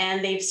it,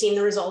 and they've seen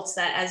the results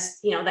that, as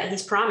you know, that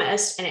he's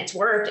promised, and it's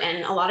worked.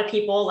 And a lot of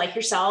people like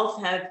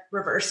yourself have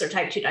reversed their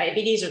type 2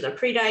 diabetes or their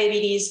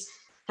pre-diabetes,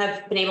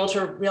 have been able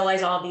to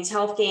realize all of these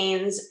health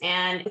gains,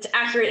 and it's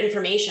accurate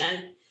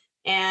information.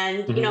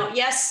 And, you know,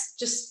 yes,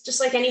 just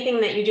like anything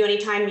that you do,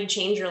 anytime you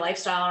change your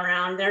lifestyle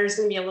around, there's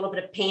going to be a little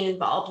bit of pain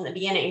involved in the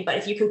beginning, but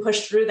if you can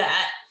push through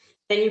that,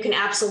 then you can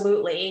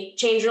absolutely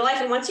change your life.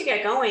 And once you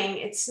get going,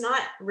 it's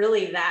not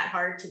really that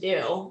hard to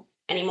do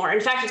anymore. In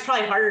fact, it's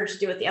probably harder to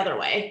do it the other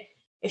way.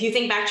 If you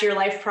think back to your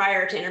life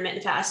prior to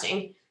intermittent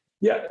fasting.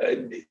 Yeah.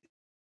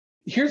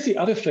 Here's the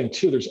other thing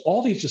too. There's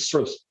all these just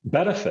sort of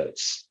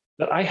benefits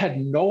that I had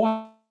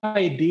no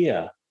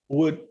idea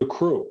would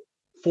accrue.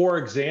 For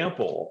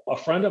example, a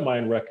friend of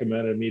mine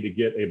recommended me to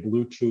get a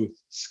Bluetooth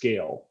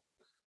scale.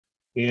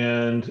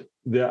 And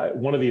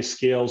one of these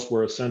scales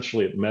where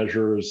essentially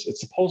it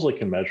supposedly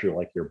can measure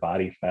like your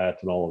body fat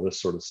and all of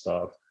this sort of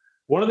stuff.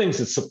 One of the things,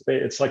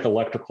 it's like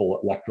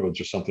electrical electrodes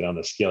or something on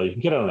the scale. You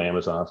can get it on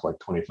Amazon for like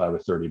 25 or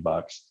 30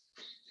 bucks.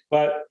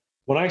 But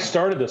when I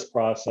started this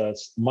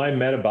process, my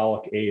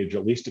metabolic age,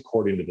 at least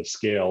according to the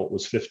scale,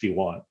 was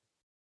 51.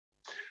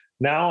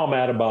 Now I'm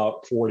at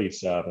about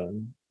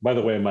 47. By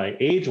the way, my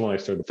age when I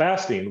started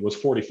fasting was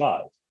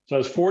 45. So I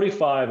was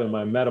 45 and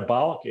my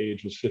metabolic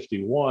age was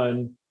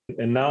 51.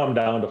 And now I'm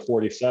down to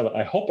 47.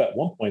 I hope at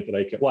one point that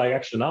I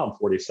can, now I'm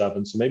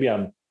 47. So maybe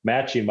I'm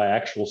matching my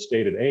actual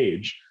stated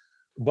age.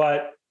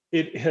 But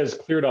it has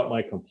cleared up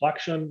my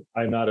complexion.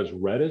 I'm not as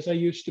red as I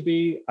used to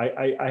be.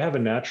 I have a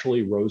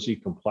naturally rosy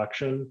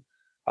complexion.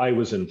 I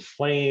was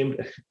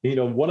inflamed. You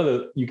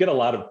know, you get a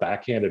lot of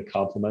backhanded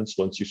compliments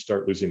once you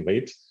start losing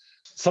weight.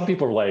 Some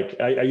people are like,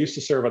 I used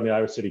to serve on the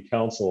Iowa City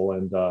Council,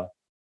 and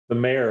the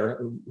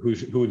mayor,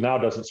 who now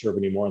doesn't serve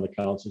anymore on the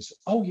council, said,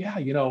 "Oh yeah,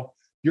 you know,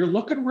 you're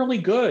looking really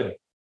good.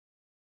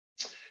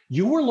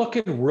 You were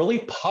looking really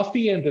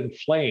puffy and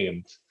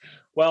inflamed."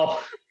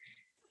 Well,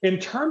 in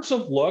terms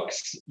of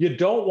looks, you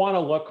don't want to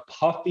look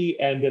puffy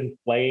and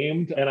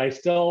inflamed. And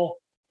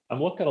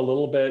I'm looking a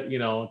little bit,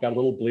 got a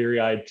little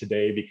bleary-eyed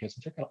today because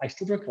I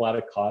still drink a lot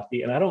of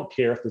coffee, and I don't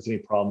care if there's any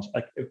problems.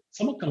 Like if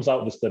someone comes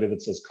out with a study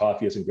that says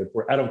coffee isn't good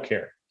for it, I don't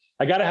care.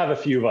 I got to have a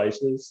few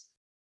vices,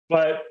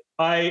 but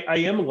I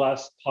am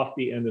less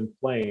puffy and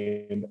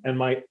inflamed, and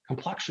my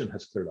complexion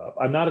has cleared up.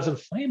 I'm not as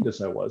inflamed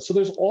as I was. So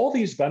there's all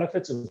these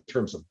benefits in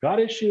terms of gut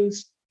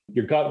issues,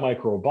 your gut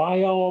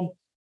microbiome.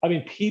 I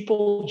mean,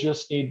 people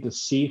just need to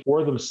see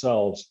for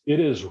themselves it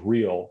is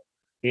real,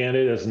 and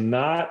it is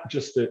not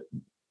just a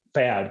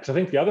fad. Because I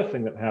think the other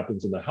thing that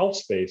happens in the health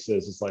space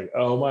is it's like,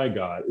 oh my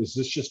God, is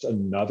this just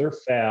another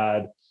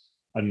fad,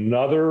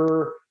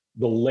 the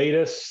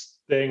latest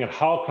thing, and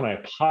how can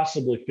I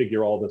possibly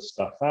figure all this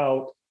stuff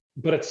out?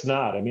 But it's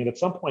not. I mean, at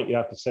some point you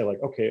have to say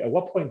like, okay, at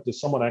what point does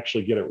someone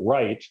actually get it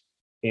right?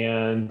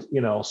 And,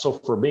 so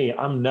for me,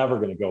 I'm never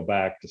going to go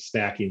back to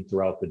snacking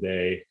throughout the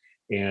day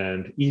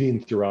and eating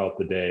throughout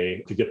the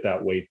day to get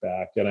that weight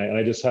back. And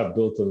I just have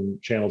built-in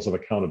channels of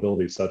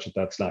accountability such that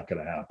that's not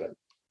going to happen.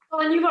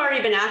 Well, and you've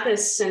already been at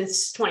this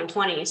since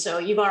 2020. So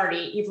you've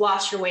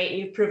lost your weight and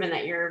you've proven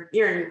that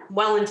you're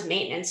well into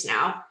maintenance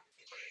now.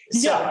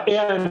 So.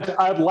 Yeah. And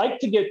I'd like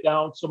to get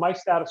down. So my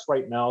status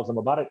right now is I'm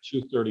about at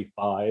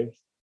 235.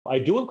 I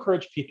do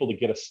encourage people to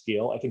get a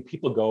scale. I think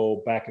people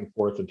go back and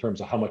forth in terms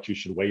of how much you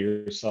should weigh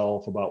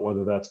yourself, about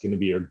whether that's going to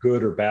be a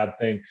good or bad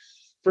thing.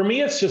 For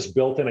me, it's just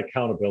built-in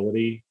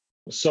accountability.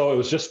 So it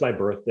was just my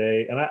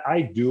birthday. And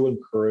I do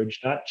encourage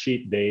not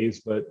cheat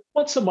days, but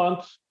once a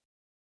month,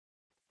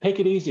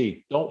 take it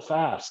easy. Don't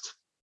fast.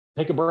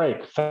 Take a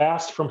break.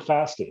 Fast from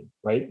fasting,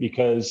 right?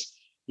 Because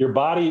your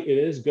body, it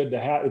is good to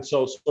have it.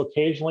 So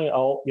occasionally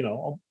I'll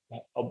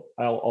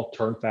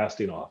turn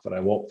fasting off and I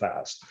won't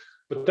fast.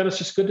 But then it's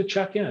just good to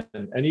check in.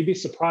 And you'd be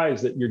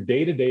surprised that your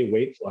day-to-day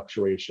weight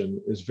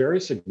fluctuation is very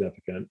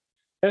significant.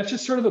 And it's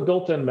just sort of a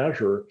built-in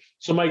measure.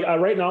 So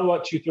right now I'm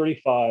about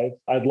 235.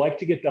 I'd like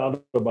to get down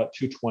to about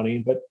 220,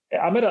 but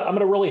I'm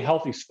at a really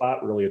healthy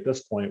spot really at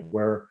this point,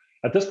 where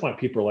at this point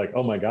people are like,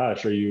 oh my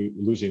gosh, are you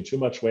losing too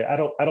much weight? I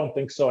don't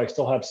think so. I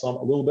still have a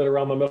little bit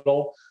around the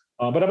middle,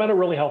 but I'm at a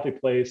really healthy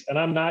place, and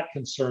I'm not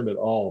concerned at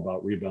all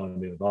about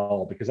rebounding at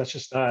all, because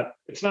it's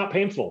not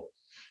painful.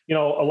 A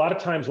lot of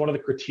times one of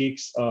the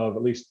critiques of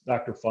at least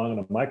Dr. Fung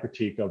and my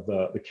critique of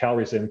the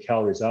calories in,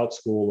 calories out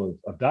school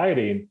of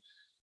dieting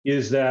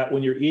is that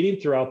when you're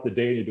eating throughout the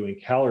day and you're doing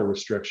calorie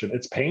restriction,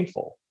 it's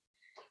painful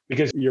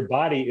because your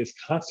body is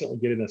constantly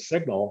getting a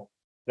signal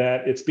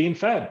that it's being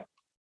fed.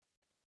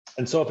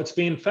 And so if it's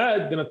being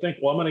fed, you're going to think,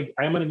 well, I'm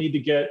going to need to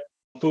get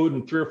food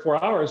in 3 or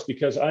 4 hours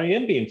because I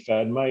am being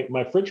fed. My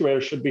refrigerator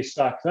should be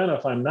stocked then.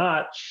 If I'm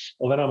not,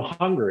 well, then I'm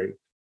hungry.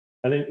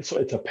 And then so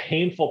it's a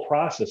painful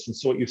process. And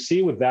so what you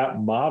see with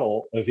that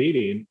model of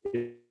eating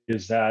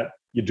is that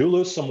you do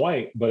lose some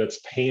weight, but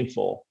it's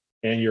painful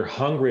and you're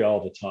hungry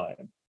all the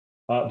time.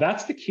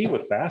 That's the key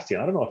with fasting.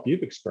 I don't know if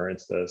you've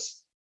experienced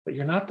this, but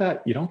you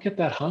don't get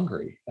that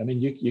hungry. I mean,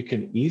 you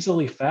can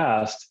easily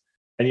fast,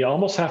 and you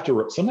almost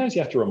sometimes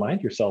you have to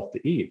remind yourself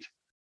to eat.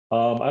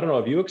 I don't know,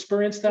 have you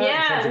experienced that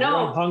in terms of your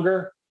own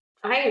hunger?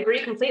 I agree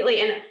completely.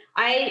 And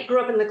I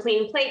grew up in the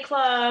Clean Plate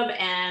Club,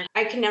 and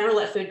I can never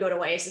let food go to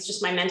waste. It's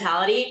just my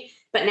mentality.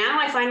 But now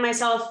I find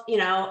myself,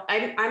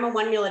 I'm a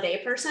 1 meal a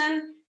day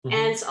person. Mm-hmm.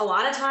 And a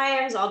lot of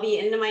times I'll be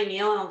into my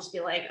meal and I'll just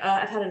be like,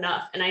 I've had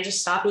enough. And I just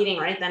stop eating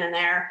right then and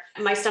there.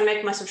 My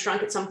stomach must have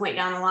shrunk at some point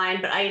down the line,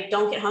 but I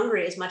don't get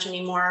hungry as much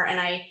anymore. And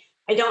I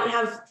don't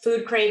have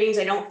food cravings.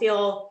 I don't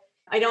feel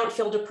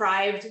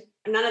deprived,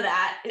 none of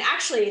that. And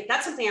actually,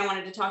 that's something I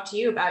wanted to talk to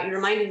you about. You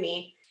reminded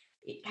me.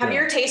 Have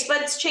your taste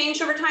buds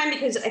changed over time?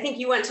 Because I think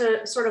you went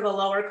to sort of a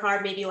lower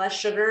carb, maybe less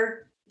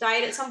sugar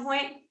diet at some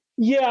point.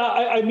 Yeah,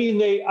 I mean,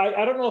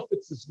 I don't know if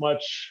it's as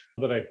much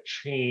that I've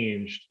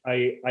changed.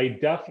 I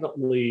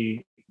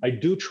definitely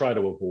do try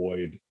to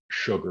avoid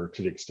sugar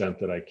to the extent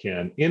that I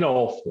can in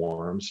all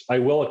forms. I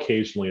will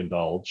occasionally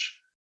indulge,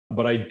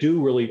 but I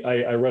do really,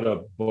 I read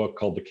a book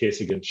called The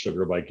Case Against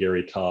Sugar by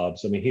Gary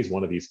Taubes. I mean, he's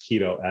one of these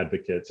keto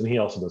advocates, and he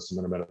also does some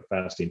intermittent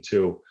fasting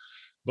too.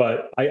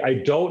 But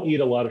I don't eat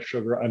a lot of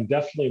sugar. I'm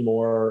definitely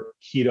more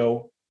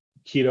keto.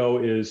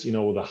 Keto is,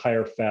 with a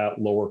higher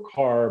fat, lower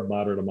carb,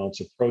 moderate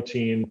amounts of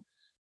protein.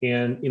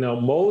 And,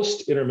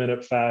 most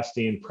intermittent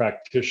fasting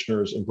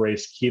practitioners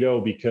embrace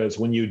keto because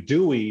when you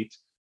do eat,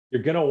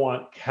 you're going to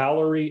want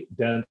calorie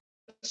dense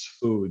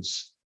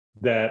foods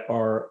that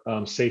are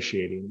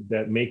satiating,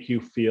 that make you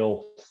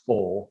feel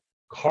full.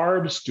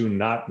 Carbs do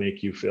not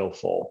make you feel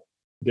full.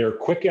 They're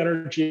quick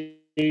energy.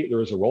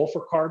 There is a role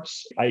for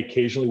carbs. I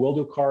occasionally will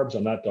do carbs.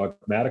 I'm not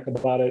dogmatic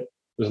about it.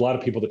 There's a lot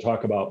of people that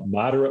talk about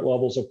moderate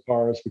levels of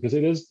carbs because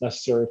it is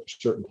necessary for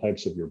certain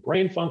types of your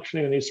brain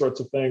functioning and these sorts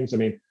of things. I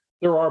mean,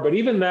 there are, but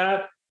even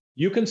that,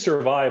 you can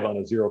survive on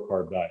a zero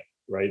carb diet,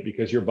 right?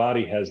 Because your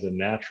body has the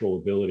natural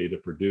ability to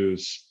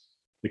produce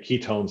the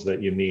ketones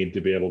that you need to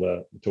be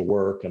able to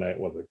work, and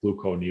whether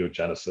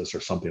gluconeogenesis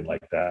or something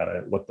like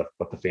that. What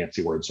the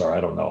fancy words are,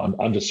 I don't know.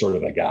 I'm just sort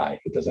of a guy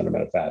that does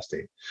intermittent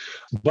fasting.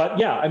 But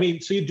yeah, I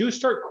mean, so you do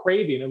start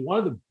craving, and one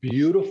of the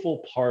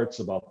beautiful parts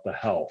about the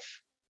health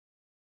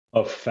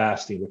of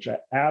fasting, which I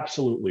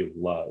absolutely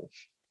love,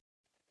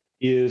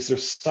 is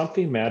there's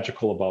something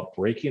magical about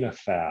breaking a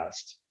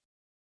fast.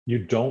 You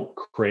don't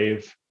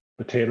crave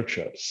potato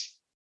chips.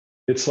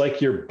 It's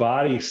like your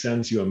body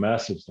sends you a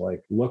message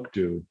like, look,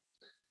 dude,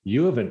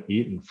 you haven't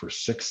eaten for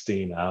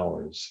 16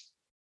 hours.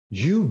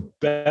 You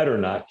better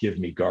not give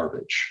me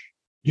garbage.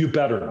 You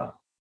better not.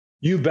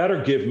 You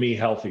better give me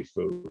healthy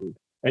food.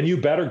 And you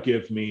better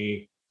give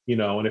me,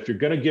 and if you're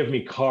going to give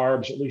me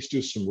carbs, at least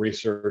do some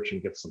research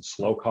and get some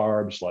slow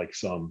carbs, like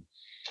some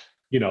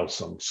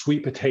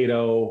sweet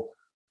potato,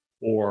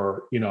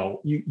 or,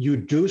 you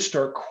do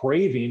start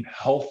craving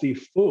healthy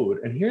food.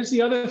 And here's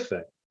the other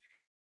thing.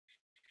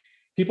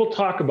 People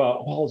talk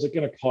about, well, is it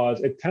going to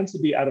cause, it tends to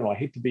be, I don't know, I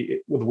hate to be,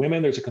 with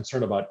women, there's a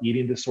concern about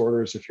eating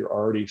disorders if you're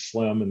already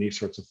slim and these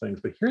sorts of things.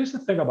 But here's the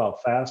thing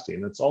about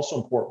fasting. It's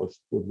also important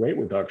with weight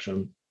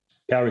reduction,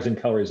 calories in,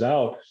 calories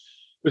out.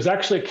 There's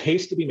actually a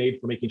case to be made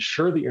for making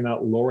sure that you're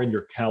not lowering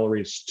your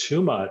calories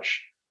too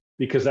much,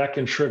 because that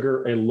can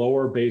trigger a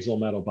lower basal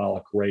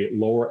metabolic rate,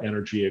 lower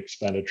energy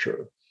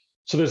expenditure.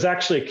 So there's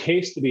actually a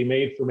case to be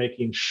made for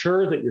making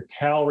sure that your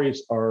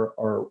calories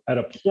are at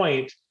a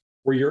point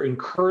where you're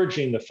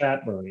encouraging the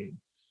fat burning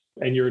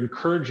and you're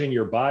encouraging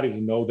your body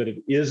to know that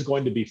it is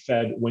going to be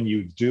fed when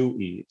you do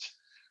eat.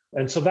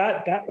 And so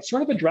that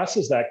sort of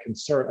addresses that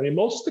concern. I mean,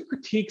 most of the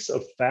critiques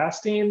of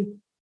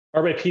fasting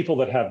are by people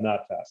that have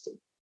not fasted.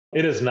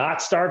 It is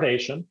not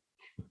starvation.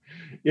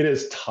 It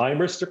is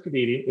time-restricted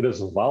eating. It is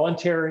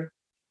voluntary.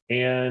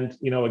 And,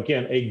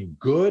 again, a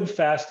good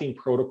fasting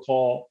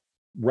protocol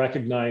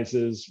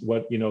recognizes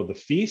what, the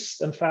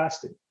feasts and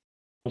fasting.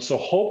 So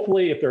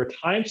hopefully, if there are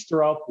times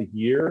throughout the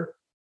year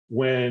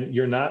when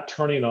you're not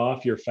turning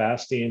off your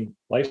fasting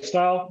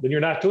lifestyle, then you're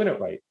not doing it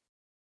right.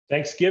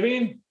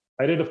 Thanksgiving,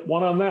 I did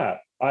one on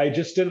that. I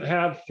just didn't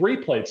have 3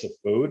 plates of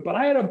food, but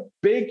I had a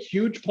big,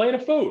 huge plate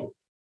of food.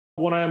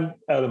 When I'm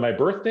at my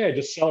birthday, I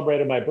just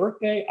celebrated my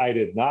birthday. I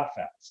did not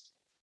fast.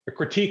 The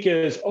critique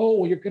is,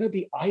 oh, you're going to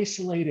be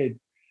isolated.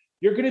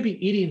 You're going to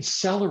be eating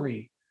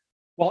celery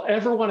while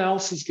everyone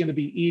else is going to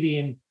be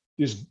eating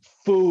this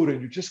food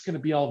and you're just going to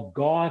be all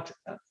gaunt.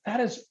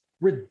 That is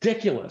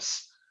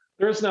ridiculous.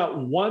 There's not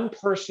one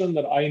person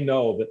that I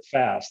know that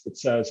fasts that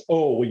says,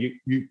 oh, well,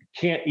 you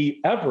can't eat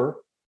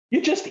ever.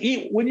 You just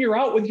eat when you're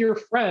out with your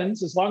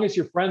friends, as long as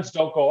your friends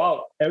don't go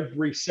out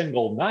every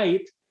single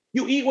night.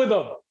 You eat with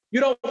them. You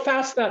don't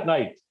fast that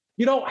night.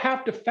 You don't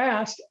have to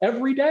fast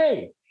every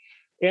day.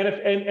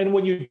 And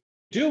when you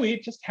do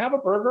eat, just have a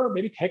burger,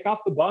 maybe take off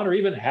the bun or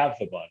even have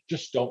the bun.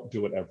 Just don't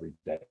do it every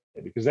day,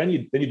 because then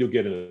you do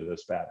get into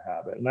this bad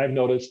habit. And I've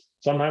noticed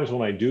sometimes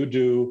when I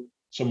do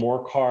some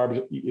more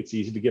carbs, it's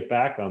easy to get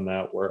back on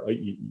that, where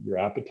your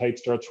appetite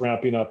starts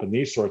ramping up and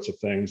these sorts of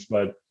things.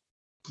 But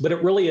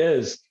it really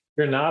is,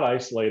 you're not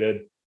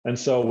isolated. And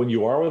so when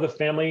you are with a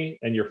family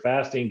and you're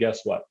fasting,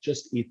 guess what?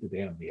 Just eat the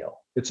damn meal.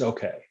 It's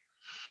okay.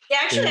 Yeah,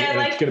 actually,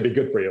 it's going to be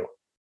good for you.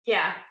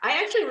 Yeah,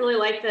 I actually really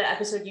like the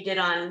episode you did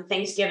on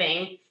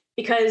Thanksgiving,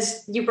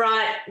 because you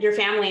brought your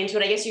family into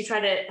it. I guess you try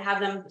to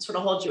have them sort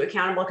of hold you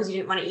accountable because you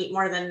didn't want to eat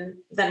more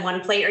than one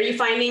plate. Are you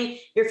finding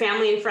your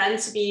family and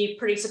friends to be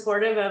pretty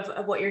supportive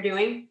of what you're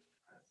doing?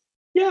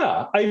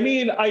 Yeah, I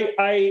mean,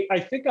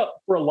 I think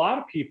for a lot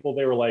of people,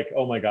 they were like,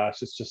 oh my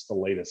gosh, it's just the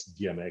latest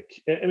gimmick.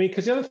 I mean,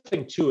 because the other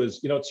thing too is,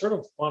 it's sort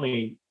of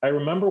funny. I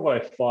remember what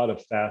I thought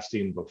of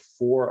fasting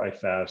before I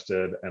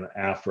fasted and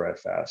after I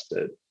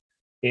fasted.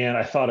 And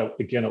I thought,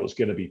 it was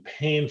going to be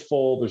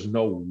painful. There's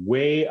no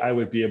way I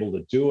would be able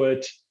to do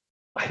it.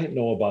 I didn't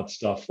know about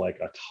stuff like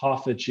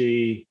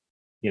autophagy.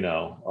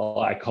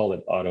 I call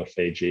it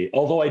autophagy.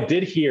 Although I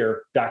did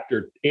hear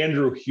Dr.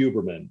 Andrew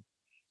Huberman.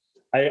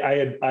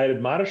 I had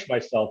admonished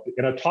myself.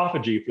 In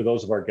autophagy, for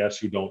those of our guests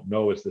who don't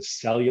know, is the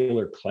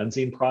cellular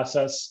cleansing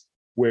process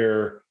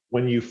where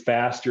when you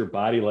fast, your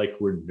body like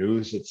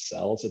renews its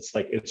cells. It's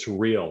like, it's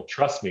real.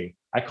 Trust me.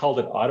 I called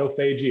it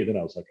autophagy, and then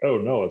I was like, oh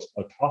no, it's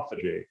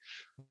autophagy.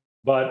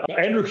 But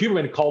Andrew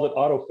Huberman called it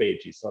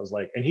autophagy. So I was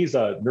like, and he's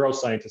a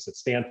neuroscientist at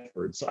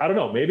Stanford. So I don't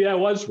know, maybe I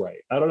was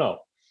right. I don't know.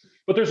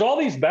 But there's all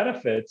these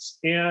benefits.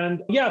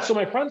 And yeah, so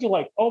my friends are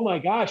like, oh my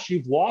gosh,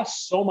 you've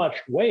lost so much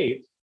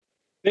weight.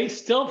 They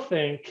still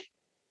think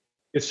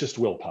it's just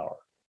willpower,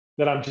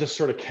 that I'm just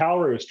sort of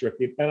calorie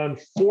restricted. And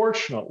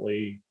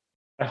unfortunately,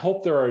 I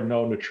hope there are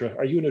no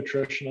are you a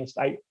nutritionist?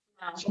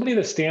 Somebody,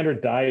 the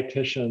standard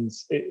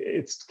dietitians,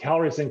 it's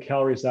calories in,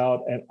 calories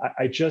out. And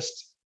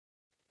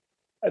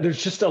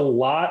there's just a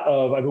lot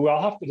of, we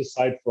all have to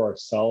decide for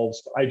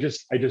ourselves. I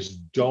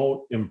just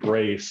don't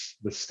embrace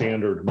the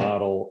standard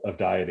model of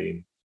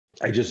dieting.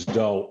 I just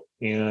don't.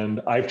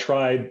 And I've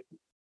tried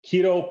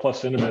keto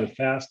plus intermittent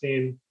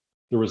fasting.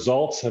 The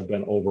results have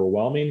been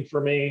overwhelming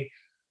for me.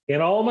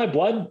 And all of my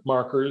blood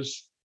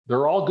markers,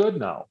 they're all good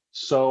now.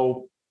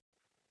 So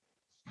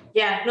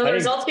yeah, no, the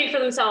results speak for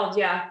themselves.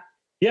 Yeah.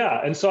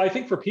 Yeah. And so I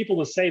think for people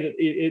to say that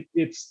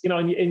it's,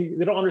 and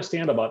they don't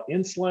understand about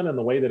insulin and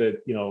the way that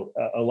it,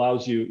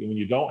 allows you, when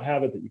you don't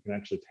have it, that you can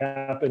actually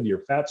tap into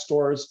your fat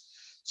stores.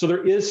 So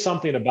there is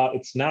something about,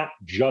 it's not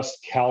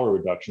just calorie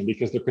reduction,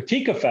 because the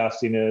critique of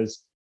fasting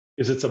is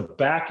it's a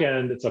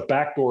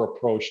backdoor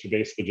approach to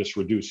basically just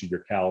reducing your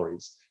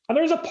calories. And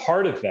there's a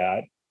part of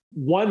that.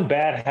 One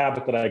bad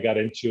habit that I got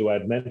into,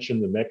 I'd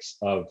mentioned the mix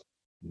of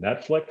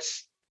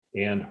Netflix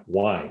and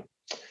wine.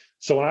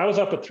 So when I was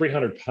up at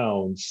 300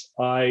 pounds,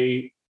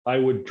 I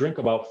would drink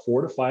about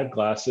 4 to 5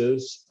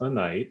 glasses a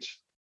night.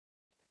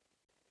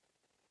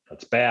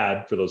 That's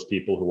bad for those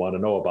people who want to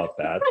know about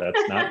that.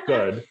 That's not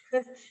good.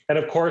 And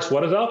of course,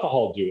 what does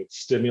alcohol do? It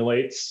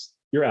stimulates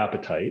your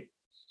appetite.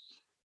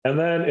 And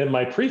then in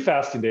my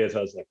pre-fasting days,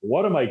 I was like,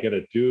 what am I going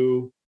to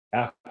do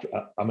after?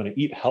 I'm going to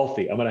eat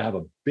healthy. I'm going to have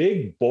a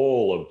big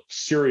bowl of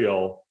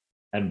cereal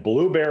and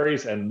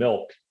blueberries and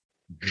milk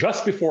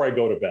just before I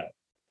go to bed,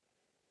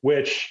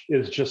 which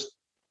is just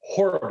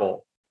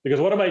horrible. Because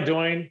what am I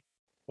doing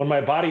when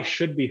my body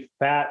should be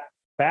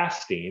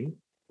fasting?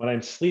 When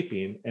I'm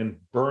sleeping and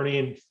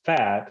burning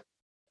fat,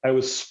 I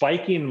was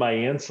spiking my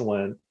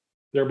insulin,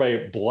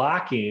 thereby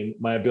blocking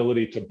my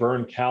ability to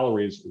burn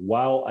calories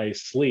while I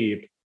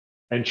sleep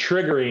and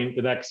triggering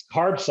the next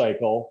carb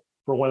cycle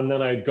for when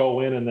then I'd go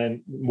in and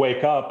then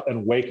wake up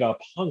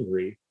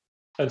hungry.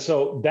 And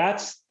so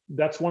that's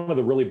one of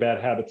the really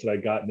bad habits that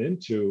I'd gotten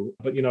into.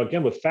 But,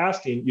 again, with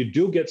fasting, you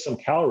do get some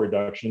calorie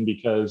reduction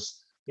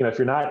because, if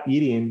you're not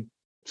eating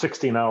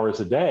 16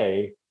 hours a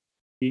day,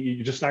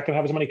 you're just not going to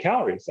have as many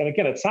calories. And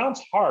again, it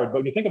sounds hard, but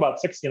when you think about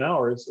 16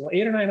 hours,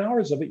 8 or 9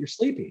 hours of it, you're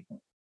sleeping.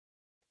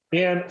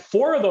 And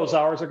 4 of those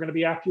hours are going to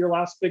be after your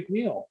last big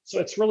meal. So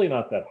it's really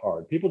not that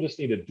hard. People just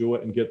need to do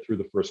it and get through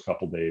the first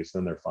couple of days,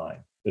 then they're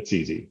fine. It's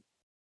easy.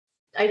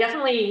 I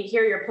definitely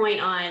hear your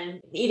point on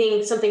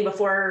eating something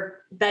before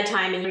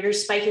bedtime and you're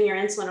spiking your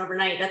insulin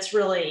overnight. That's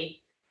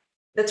really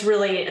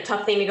a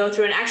tough thing to go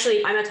through. And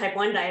actually, I'm a type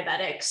 1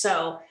 diabetic.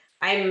 So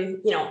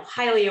I'm,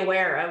 highly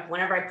aware of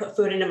whenever I put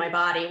food into my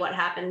body, what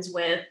happens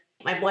with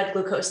my blood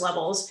glucose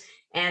levels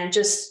and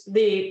just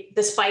the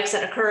spikes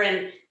that occur.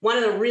 And one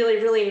of the really,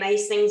 really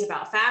nice things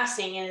about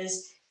fasting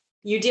is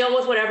you deal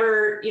with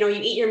whatever, you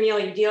eat your meal,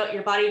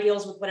 your body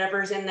deals with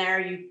whatever's in there.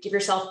 You give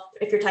yourself,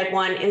 if you're type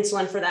 1,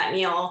 insulin for that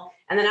meal.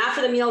 And then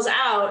after the meal's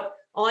out,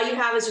 all you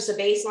have is just a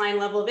baseline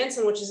level of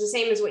insulin, which is the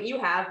same as what you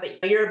have,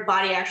 but your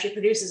body actually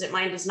produces it,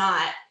 mine does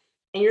not.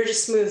 And you're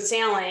just smooth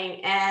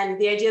sailing. And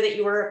the idea that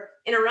you were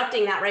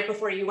interrupting that right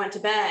before you went to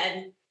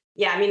bed,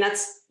 yeah, I mean,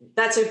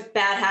 that's a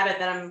bad habit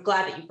that I'm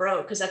glad that you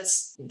broke,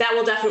 because that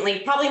will definitely,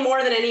 probably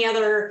more than any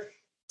other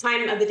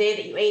time of the day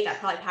that you ate, that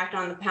probably packed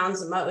on the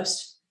pounds the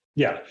most.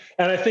 Yeah.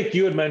 And I think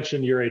you had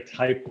mentioned you're a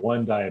type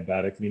 1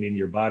 diabetic, meaning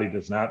your body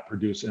does not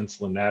produce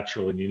insulin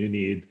naturally and you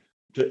need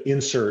to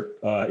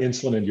insert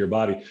insulin into your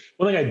body.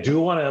 One thing I do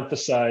want to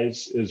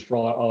emphasize is for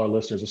all our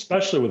listeners,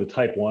 especially with a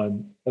type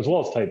 1 as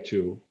well as type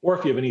 2, or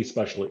if you have any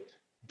specialty,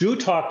 do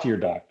talk to your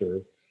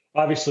doctor.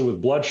 Obviously,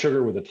 with blood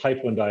sugar, with a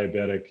type 1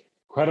 diabetic,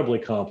 incredibly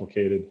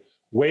complicated,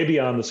 way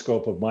beyond the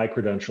scope of my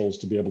credentials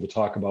to be able to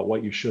talk about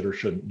what you should or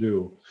shouldn't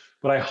do.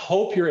 But I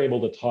hope you're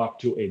able to talk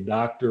to a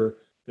doctor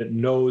that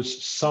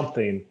knows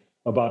something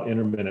about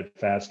intermittent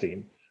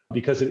fasting,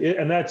 because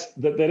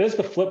that is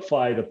the flip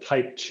side of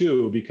type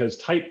 2, because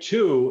type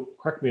 2,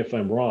 correct me if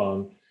I'm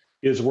wrong,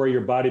 is where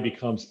your body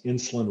becomes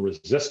insulin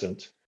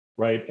resistant,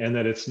 right? And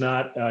that it's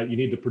not, you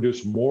need to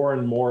produce more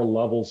and more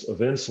levels of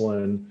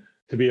insulin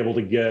to be able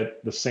to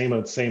get the same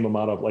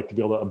amount of, like, to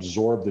be able to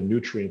absorb the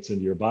nutrients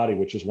into your body,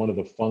 which is one of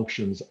the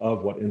functions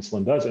of what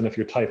insulin does. And if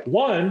you're type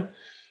 1,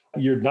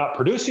 you're not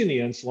producing the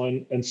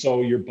insulin. And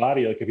so your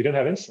body, like if you didn't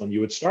have insulin, you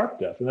would starve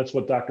to death. And that's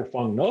what Dr.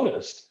 Fung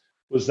noticed,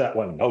 was that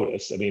one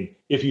notice. I mean,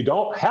 if you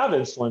don't have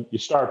insulin, you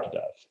starve to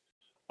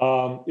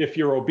death. If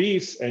you're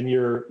obese and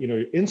you're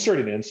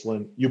inserting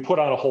insulin, you put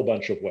on a whole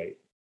bunch of weight.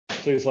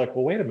 So he's like,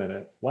 well, wait a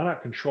minute, why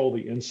not control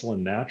the insulin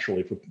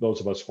naturally for those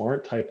of us who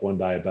aren't type 1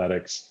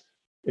 diabetics?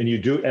 And you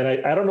do, and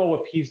I don't know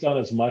if he's done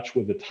as much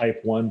with the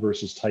type 1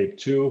 versus type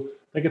 2.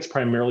 I think it's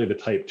primarily the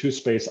type 2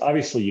 space.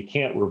 Obviously, you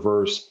can't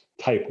reverse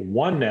type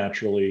 1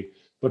 naturally,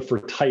 but for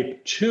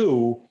type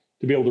 2,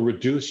 to be able to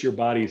reduce your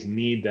body's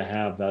need to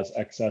have those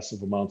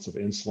excessive amounts of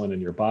insulin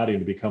in your body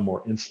and to become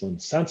more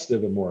insulin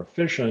sensitive and more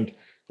efficient,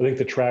 I think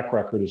the track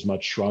record is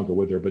much stronger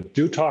with her. But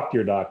do talk to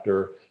your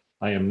doctor.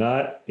 I am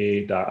not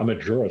I'm a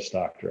Juris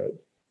Doctorate,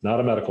 not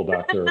a medical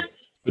doctor,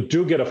 but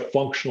do get a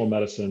functional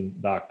medicine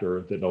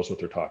doctor that knows what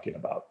they're talking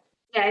about.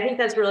 Yeah, I think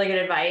that's really good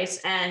advice.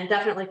 And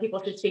definitely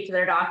people should speak to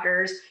their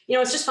doctors.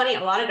 It's just funny,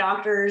 a lot of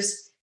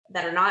doctors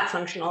that are not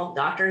functional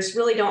doctors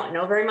really don't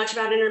know very much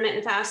about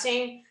intermittent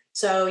fasting.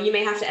 So you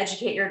may have to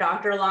educate your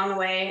doctor along the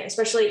way,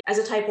 especially as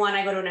a type 1.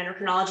 I go to an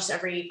endocrinologist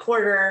every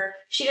quarter.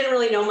 She didn't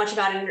really know much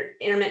about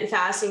intermittent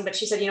fasting, but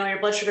she said, your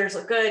blood sugars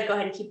look good. Go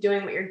ahead and keep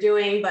doing what you're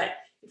doing. But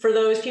for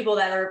those people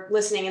that are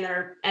listening and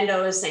their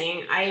endo is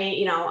saying, I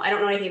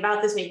don't know anything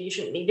about this, maybe you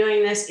shouldn't be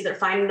doing this, either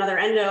find another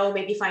endo,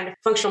 maybe find a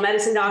functional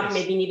medicine doctor,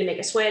 maybe you need to make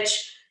a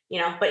switch,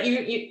 but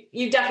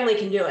you definitely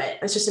can do it.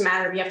 It's just a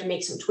matter of you have to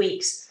make some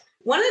tweaks.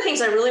 One of the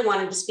things I really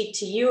wanted to speak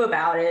to you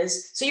about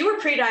is, so you were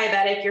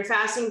pre-diabetic, your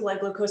fasting blood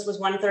glucose was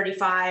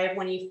 135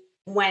 when you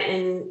went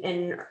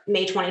in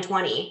May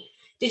 2020.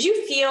 Did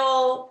you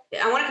feel,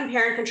 I want to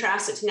compare and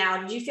contrast it to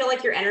now, did you feel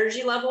like your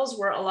energy levels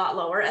were a lot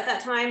lower at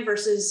that time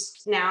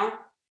versus now?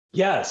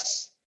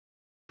 Yes.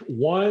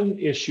 One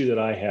issue that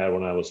I had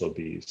when I was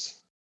obese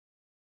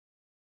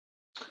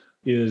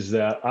is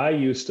that I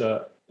used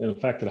to, in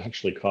fact, it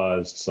actually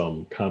caused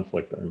some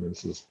conflict. I mean,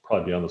 this is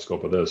probably beyond the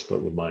scope of this,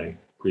 but with my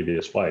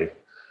previous wife,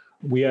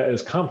 we had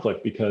this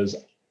conflict because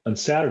on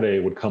Saturday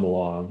would come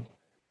along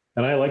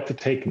and I like to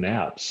take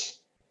naps,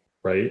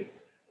 right?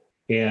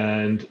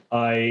 And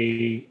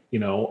I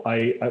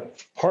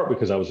part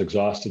because I was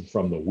exhausted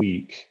from the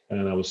week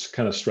and I was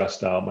kind of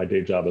stressed out. My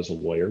day job as a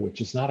lawyer,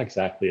 which is not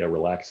exactly a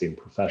relaxing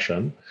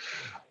profession,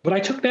 but I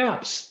took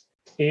naps,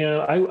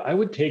 and I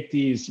would take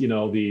these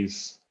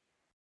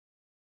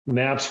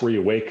naps where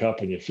you wake up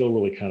and you feel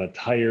really kind of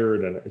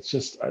tired. And it's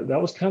just,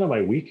 that was kind of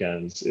my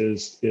weekends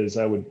is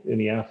I would in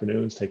the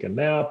afternoons take a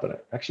nap, and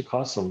it actually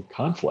caused some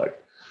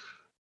conflict.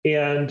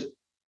 And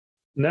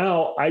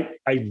now I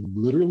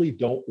literally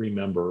don't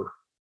remember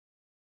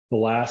the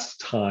last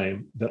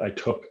time that I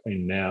took a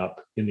nap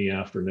in the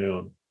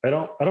afternoon. I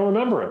don't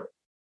remember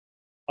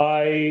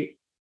it.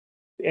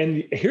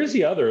 And here's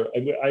the other,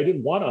 I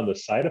did one on the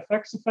side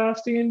effects of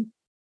fasting.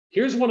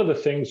 Here's one of the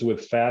things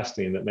with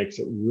fasting that makes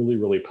it really,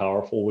 really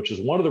powerful, which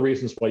is one of the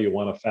reasons why you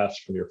want to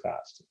fast from your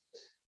fast.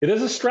 It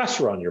is a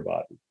stressor on your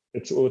body.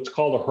 It's what's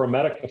called a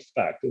hormetic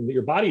effect. And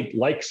your body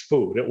likes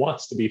food. It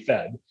wants to be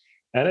fed,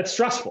 and it's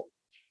stressful.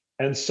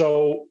 And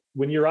so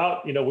when you're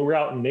out, when we're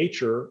out in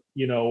nature,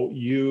 when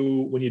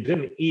you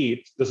didn't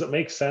eat, does it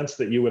make sense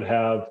that you would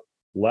have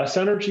less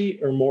energy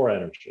or more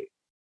energy?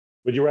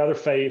 Would you rather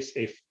face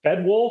a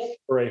fed wolf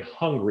or a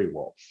hungry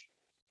wolf?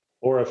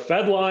 Or a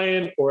fed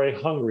lion or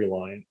a hungry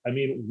lion? I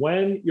mean,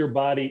 when your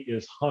body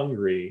is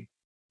hungry,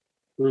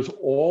 there's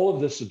all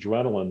of this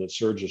adrenaline that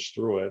surges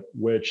through it,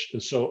 which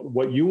so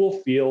what you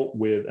will feel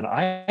with, and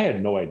I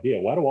had no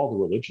idea, why do all the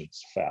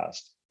religions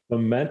fast? The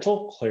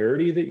mental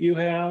clarity that you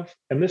have,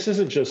 and this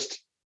isn't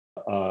just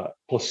a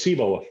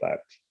placebo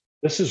effect,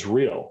 this is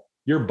real.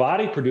 Your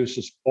body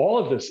produces all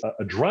of this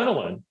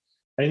adrenaline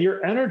and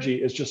your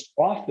energy is just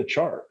off the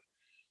chart.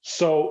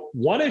 So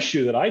one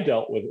issue that I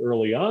dealt with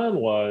early on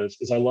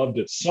is I loved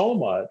it so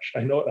much.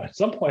 I know at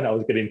some point I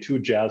was getting too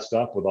jazzed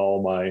up with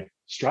all my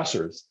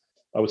stressors.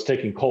 I was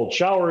taking cold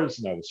showers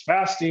and I was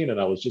fasting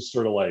and I was just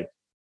sort of like,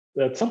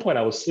 at some point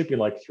I was sleeping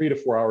like 3 to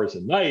 4 hours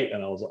a night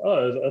and I was like,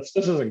 oh,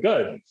 this isn't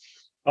good.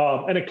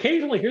 And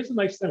occasionally, here's the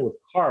nice thing with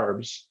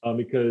carbs,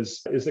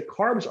 because is that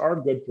carbs are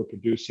good for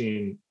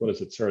producing,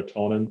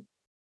 serotonin,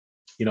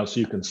 so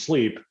you can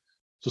sleep.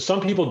 So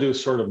some people do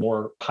sort of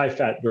more high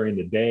fat during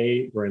the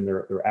day, during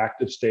their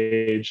active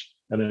stage,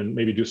 and then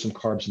maybe do some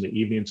carbs in the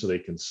evening so they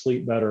can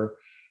sleep better.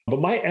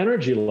 But my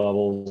energy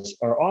levels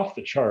are off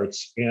the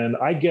charts, and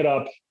I get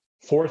up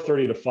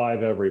 4:30 to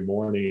 5 every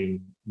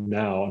morning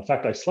now. In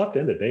fact, I slept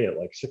in today at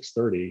like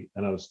 6:30,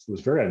 and it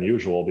was very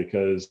unusual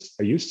because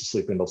I used to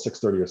sleep until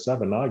 6:30 or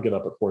 7. Now I get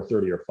up at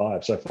 4:30 or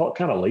 5. So I felt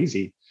kind of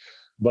lazy.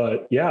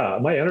 But yeah,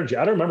 my energy,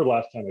 I don't remember the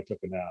last time I took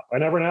a nap. I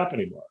never nap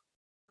anymore.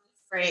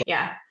 Right.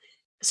 Yeah.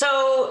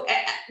 So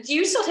do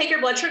you still take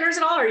your blood sugars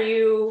at all?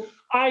 Or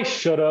I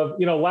should have.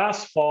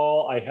 Last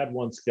fall I had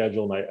one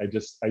scheduled and I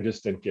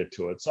just didn't get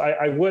to it. So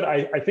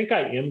I think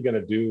I am going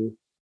to do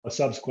a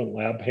subsequent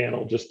lab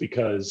panel just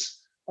because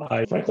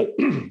I frankly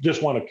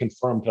just want to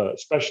confirm to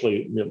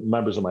especially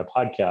members of my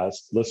podcast,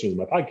 listeners of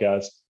my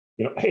podcast,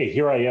 hey,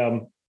 here I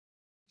am,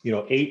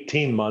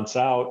 18 months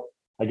out.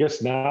 I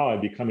guess now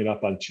I'd be coming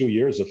up on 2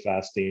 years of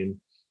fasting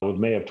with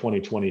May of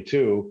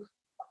 2022.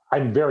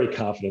 I'm very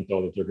confident,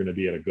 though, that they're going to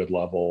be at a good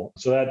level.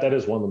 So that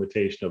is one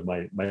limitation of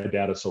my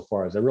data so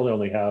far, is I really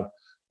only have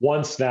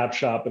one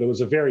snapshot, but it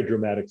was a very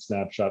dramatic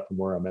snapshot from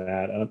where I'm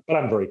at. But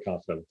I'm very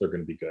confident that they're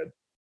going to be good.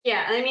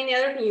 Yeah. I mean, the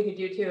other thing you could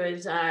do, too,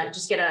 is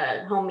just get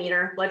a home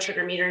meter, blood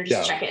sugar meter, and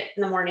just check it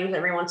in the mornings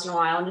every once in a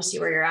while and just see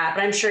where you're at.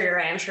 But I'm sure you're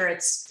right. I'm sure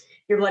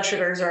your blood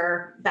sugars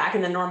are back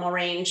in the normal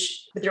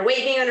range with your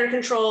weight being under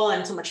control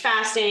and so much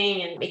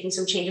fasting and making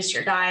some changes to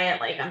your diet.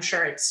 Like, I'm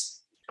sure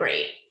it's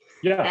great.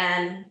 Yeah.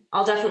 And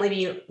I'll definitely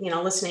be,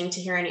 listening to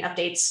hear any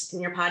updates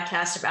in your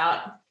podcast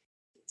about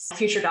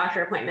future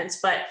doctor appointments.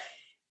 But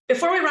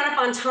before we run up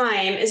on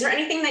time, is there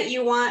anything that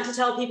you want to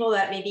tell people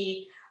that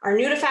maybe are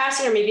new to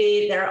fasting, or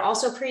maybe they're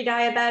also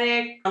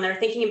pre-diabetic and they're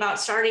thinking about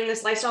starting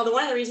this lifestyle?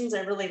 One of the reasons I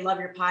really love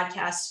your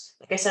podcast,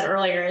 like I said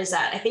earlier, is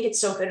that I think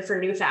it's so good for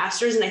new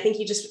fasters. And I think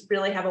you just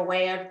really have a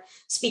way of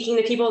speaking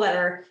to people that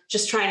are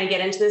just trying to get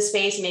into this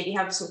space and maybe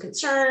have some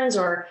concerns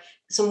or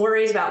some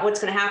worries about what's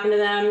going to happen to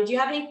them. Do you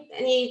have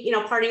any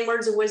parting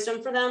words of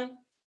wisdom for them?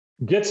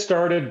 Get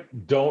started.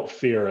 Don't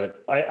fear it.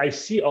 I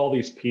see all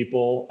these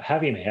people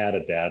having had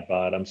a dad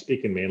bod. I'm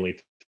speaking mainly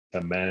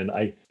to men.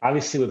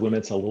 Obviously with women,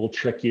 it's a little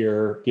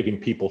trickier giving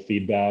people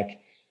feedback,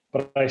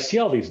 but I see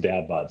all these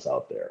dad bods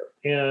out there.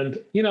 And,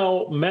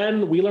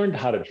 men, we learned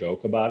how to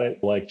joke about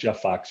it. Like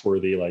Jeff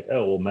Foxworthy, like,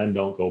 oh, well, men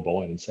don't go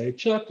bowling and say,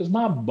 Chuck, does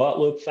my butt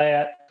look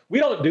fat? We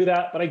don't do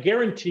that, but I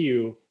guarantee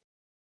you,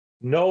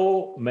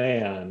 no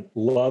man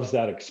loves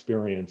that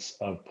experience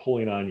of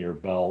pulling on your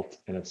belt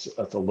and it's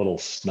a little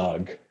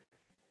snug,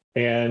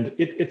 and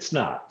it's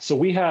not. So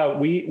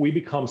we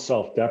become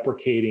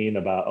self-deprecating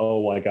about,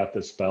 oh, well, I got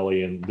this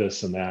belly and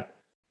this and that.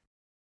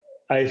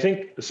 I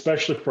think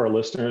especially for our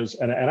listeners,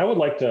 and I would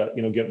like to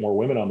get more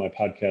women on my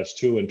podcast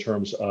too, in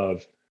terms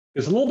of,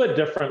 it's a little bit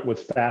different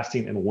with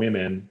fasting in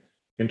women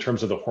in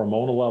terms of the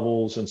hormonal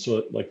levels, and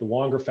so like the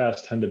longer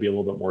fasts tend to be a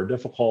little bit more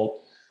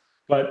difficult.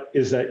 But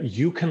is that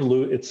you can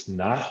lose, it's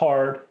not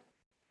hard,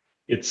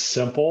 it's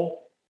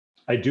simple.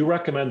 I do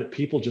recommend that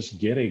people just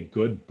get a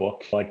good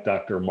book like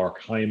Dr.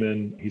 Mark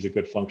Hyman. He's a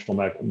good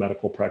functional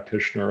medical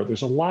practitioner.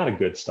 There's a lot of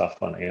good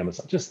stuff on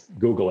Amazon. Just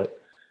Google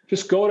it.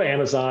 Just go to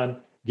Amazon,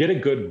 get a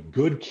good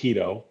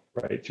keto,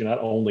 right? You're not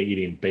only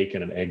eating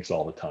bacon and eggs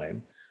all the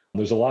time.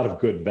 There's a lot of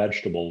good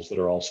vegetables that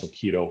are also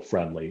keto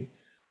friendly.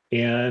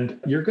 And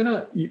you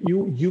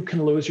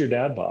can lose your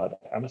dad bod.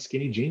 I'm a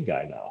skinny jean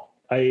guy now.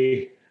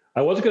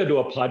 I was going to do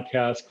a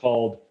podcast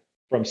called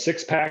From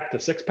Six Pack to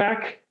Six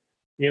Pack.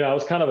 I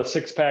was kind of a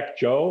six pack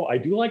Joe. I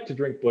do like to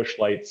drink Busch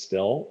Light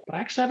still, but I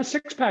actually have a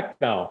six pack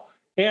now.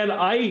 And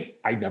I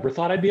never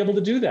thought I'd be able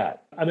to do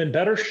that. I'm in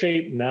better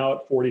shape now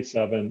at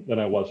 47 than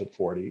I was at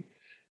 40.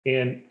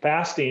 And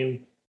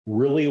fasting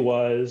really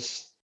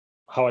was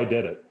how I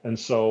did it. And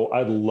so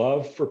I'd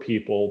love for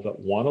people that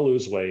want to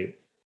lose weight.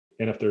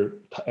 And if they're,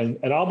 and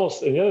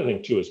almost, and the other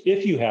thing too, is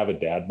if you have a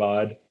dad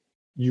bod,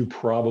 you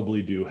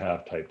probably do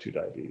have type 2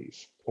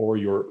 diabetes, or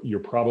you're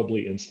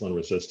probably insulin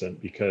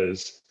resistant,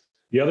 because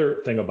the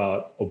other thing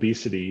about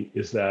obesity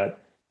is that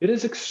it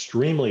is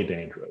extremely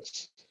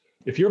dangerous.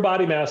 If your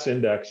body mass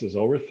index is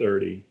over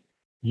 30,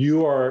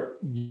 you are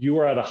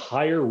at a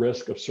higher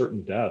risk of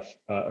certain death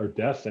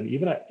than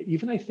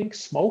even I think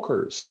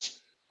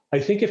smokers. I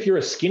think if you're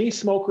a skinny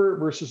smoker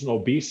versus an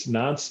obese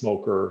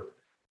non-smoker,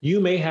 you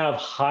may have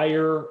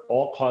higher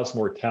all-cause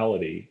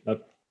mortality. Now,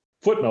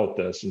 footnote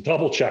this and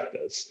double check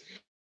this.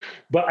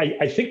 But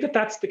I think that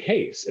that's the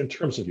case in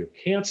terms of your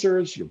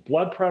cancers, your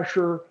blood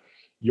pressure,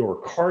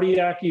 your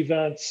cardiac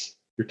events,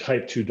 your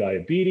type 2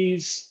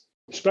 diabetes,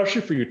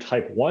 especially for your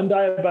type 1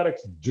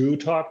 diabetics, do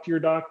talk to your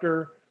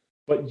doctor,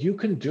 but you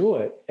can do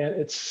it. And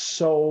it's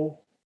so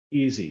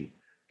easy.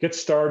 Get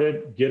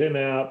started, get an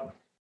app,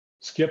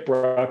 skip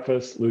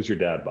breakfast, lose your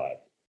dad bod.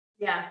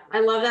 Yeah, I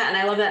love that. And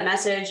I love that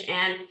message.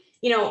 And,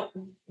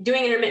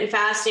 doing intermittent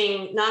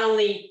fasting not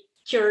only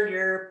cured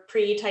your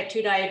pre-type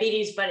 2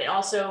 diabetes, but it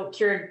also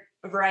cured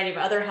a variety of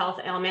other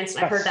health ailments.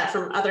 And I've heard that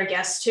from other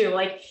guests too.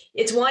 Like,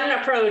 it's one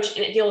approach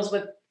and it deals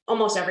with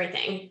almost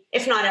everything,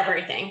 if not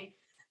everything.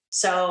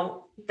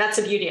 So that's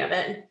the beauty of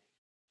it.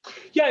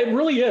 Yeah, it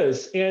really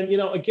is. And,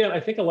 again, I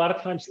think a lot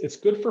of times it's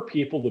good for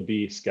people to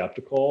be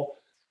skeptical.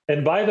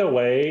 And by the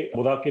way,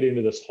 without getting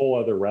into this whole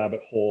other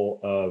rabbit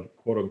hole of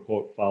quote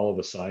unquote, follow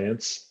the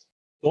science,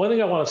 the only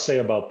thing I want to say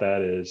about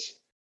that is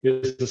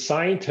the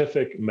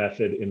scientific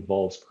method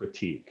involves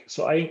critique.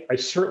 So I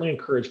certainly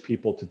encourage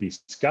people to be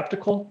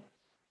skeptical,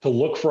 to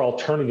look for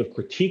alternative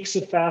critiques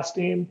of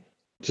fasting,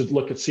 to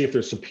look and see if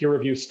there's some peer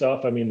review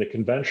stuff. I mean, the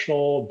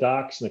conventional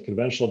docs and the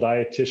conventional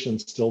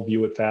dietitians still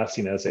view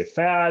fasting as a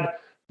fad,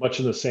 much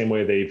in the same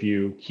way they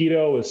view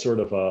keto as sort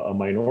of a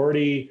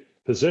minority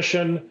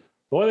position.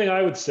 The only thing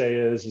I would say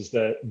is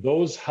that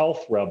those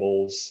health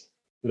rebels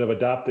that have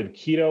adopted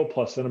keto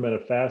plus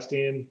intermittent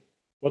fasting,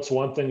 what's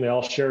one thing they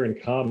all share in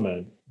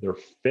common? They're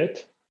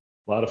fit.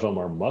 A lot of them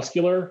are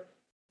muscular,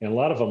 and a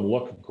lot of them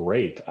look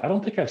great. I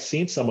don't think I've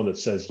seen someone that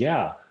says,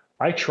 yeah,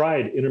 I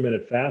tried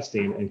intermittent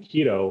fasting and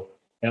keto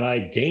and I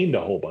gained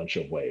a whole bunch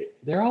of weight.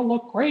 They all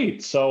look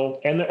great.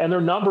 So, and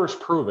their numbers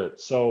prove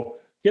it. So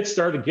get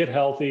started, get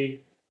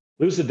healthy,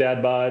 lose the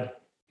dad bod,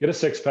 get a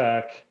six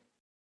pack,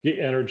 get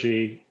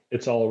energy.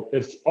 It's all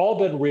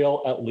been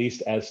real, at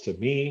least as to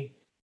me.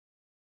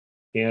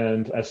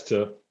 And as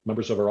to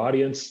members of our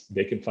audience,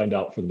 they can find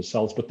out for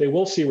themselves, but they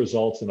will see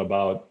results in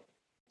about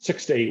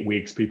 6 to 8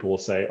 weeks. People will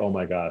say, oh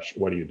my gosh,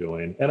 what are you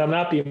doing? And I'm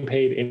not being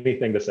paid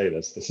anything to say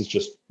this. This is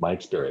just my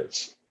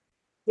experience.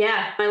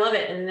 Yeah, I love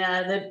it. And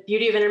the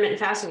beauty of intermittent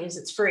fasting is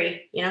it's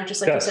free,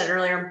 just like you said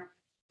earlier.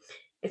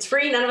 It's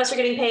free. None of us are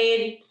getting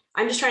paid.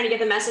 I'm just trying to get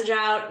the message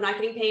out,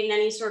 not getting paid in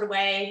any sort of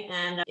way.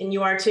 And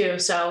you are too.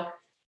 So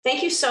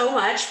thank you so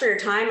much for your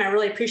time. I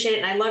really appreciate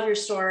it. And I love your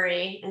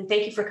story. And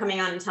thank you for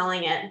coming on and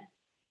telling it.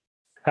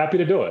 Happy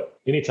to do it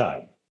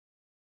anytime.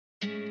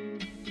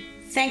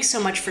 Thanks so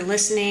much for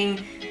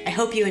listening. I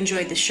hope you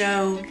enjoyed the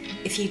show.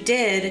 If you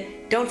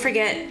did, don't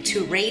forget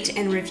to rate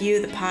and review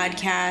the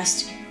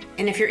podcast.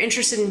 And if you're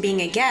interested in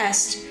being a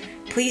guest,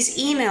 please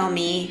email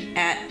me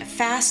at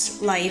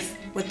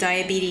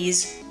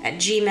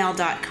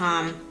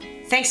fastlifewithdiabetes@gmail.com.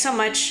 Thanks so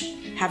much.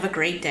 Have a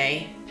great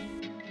day.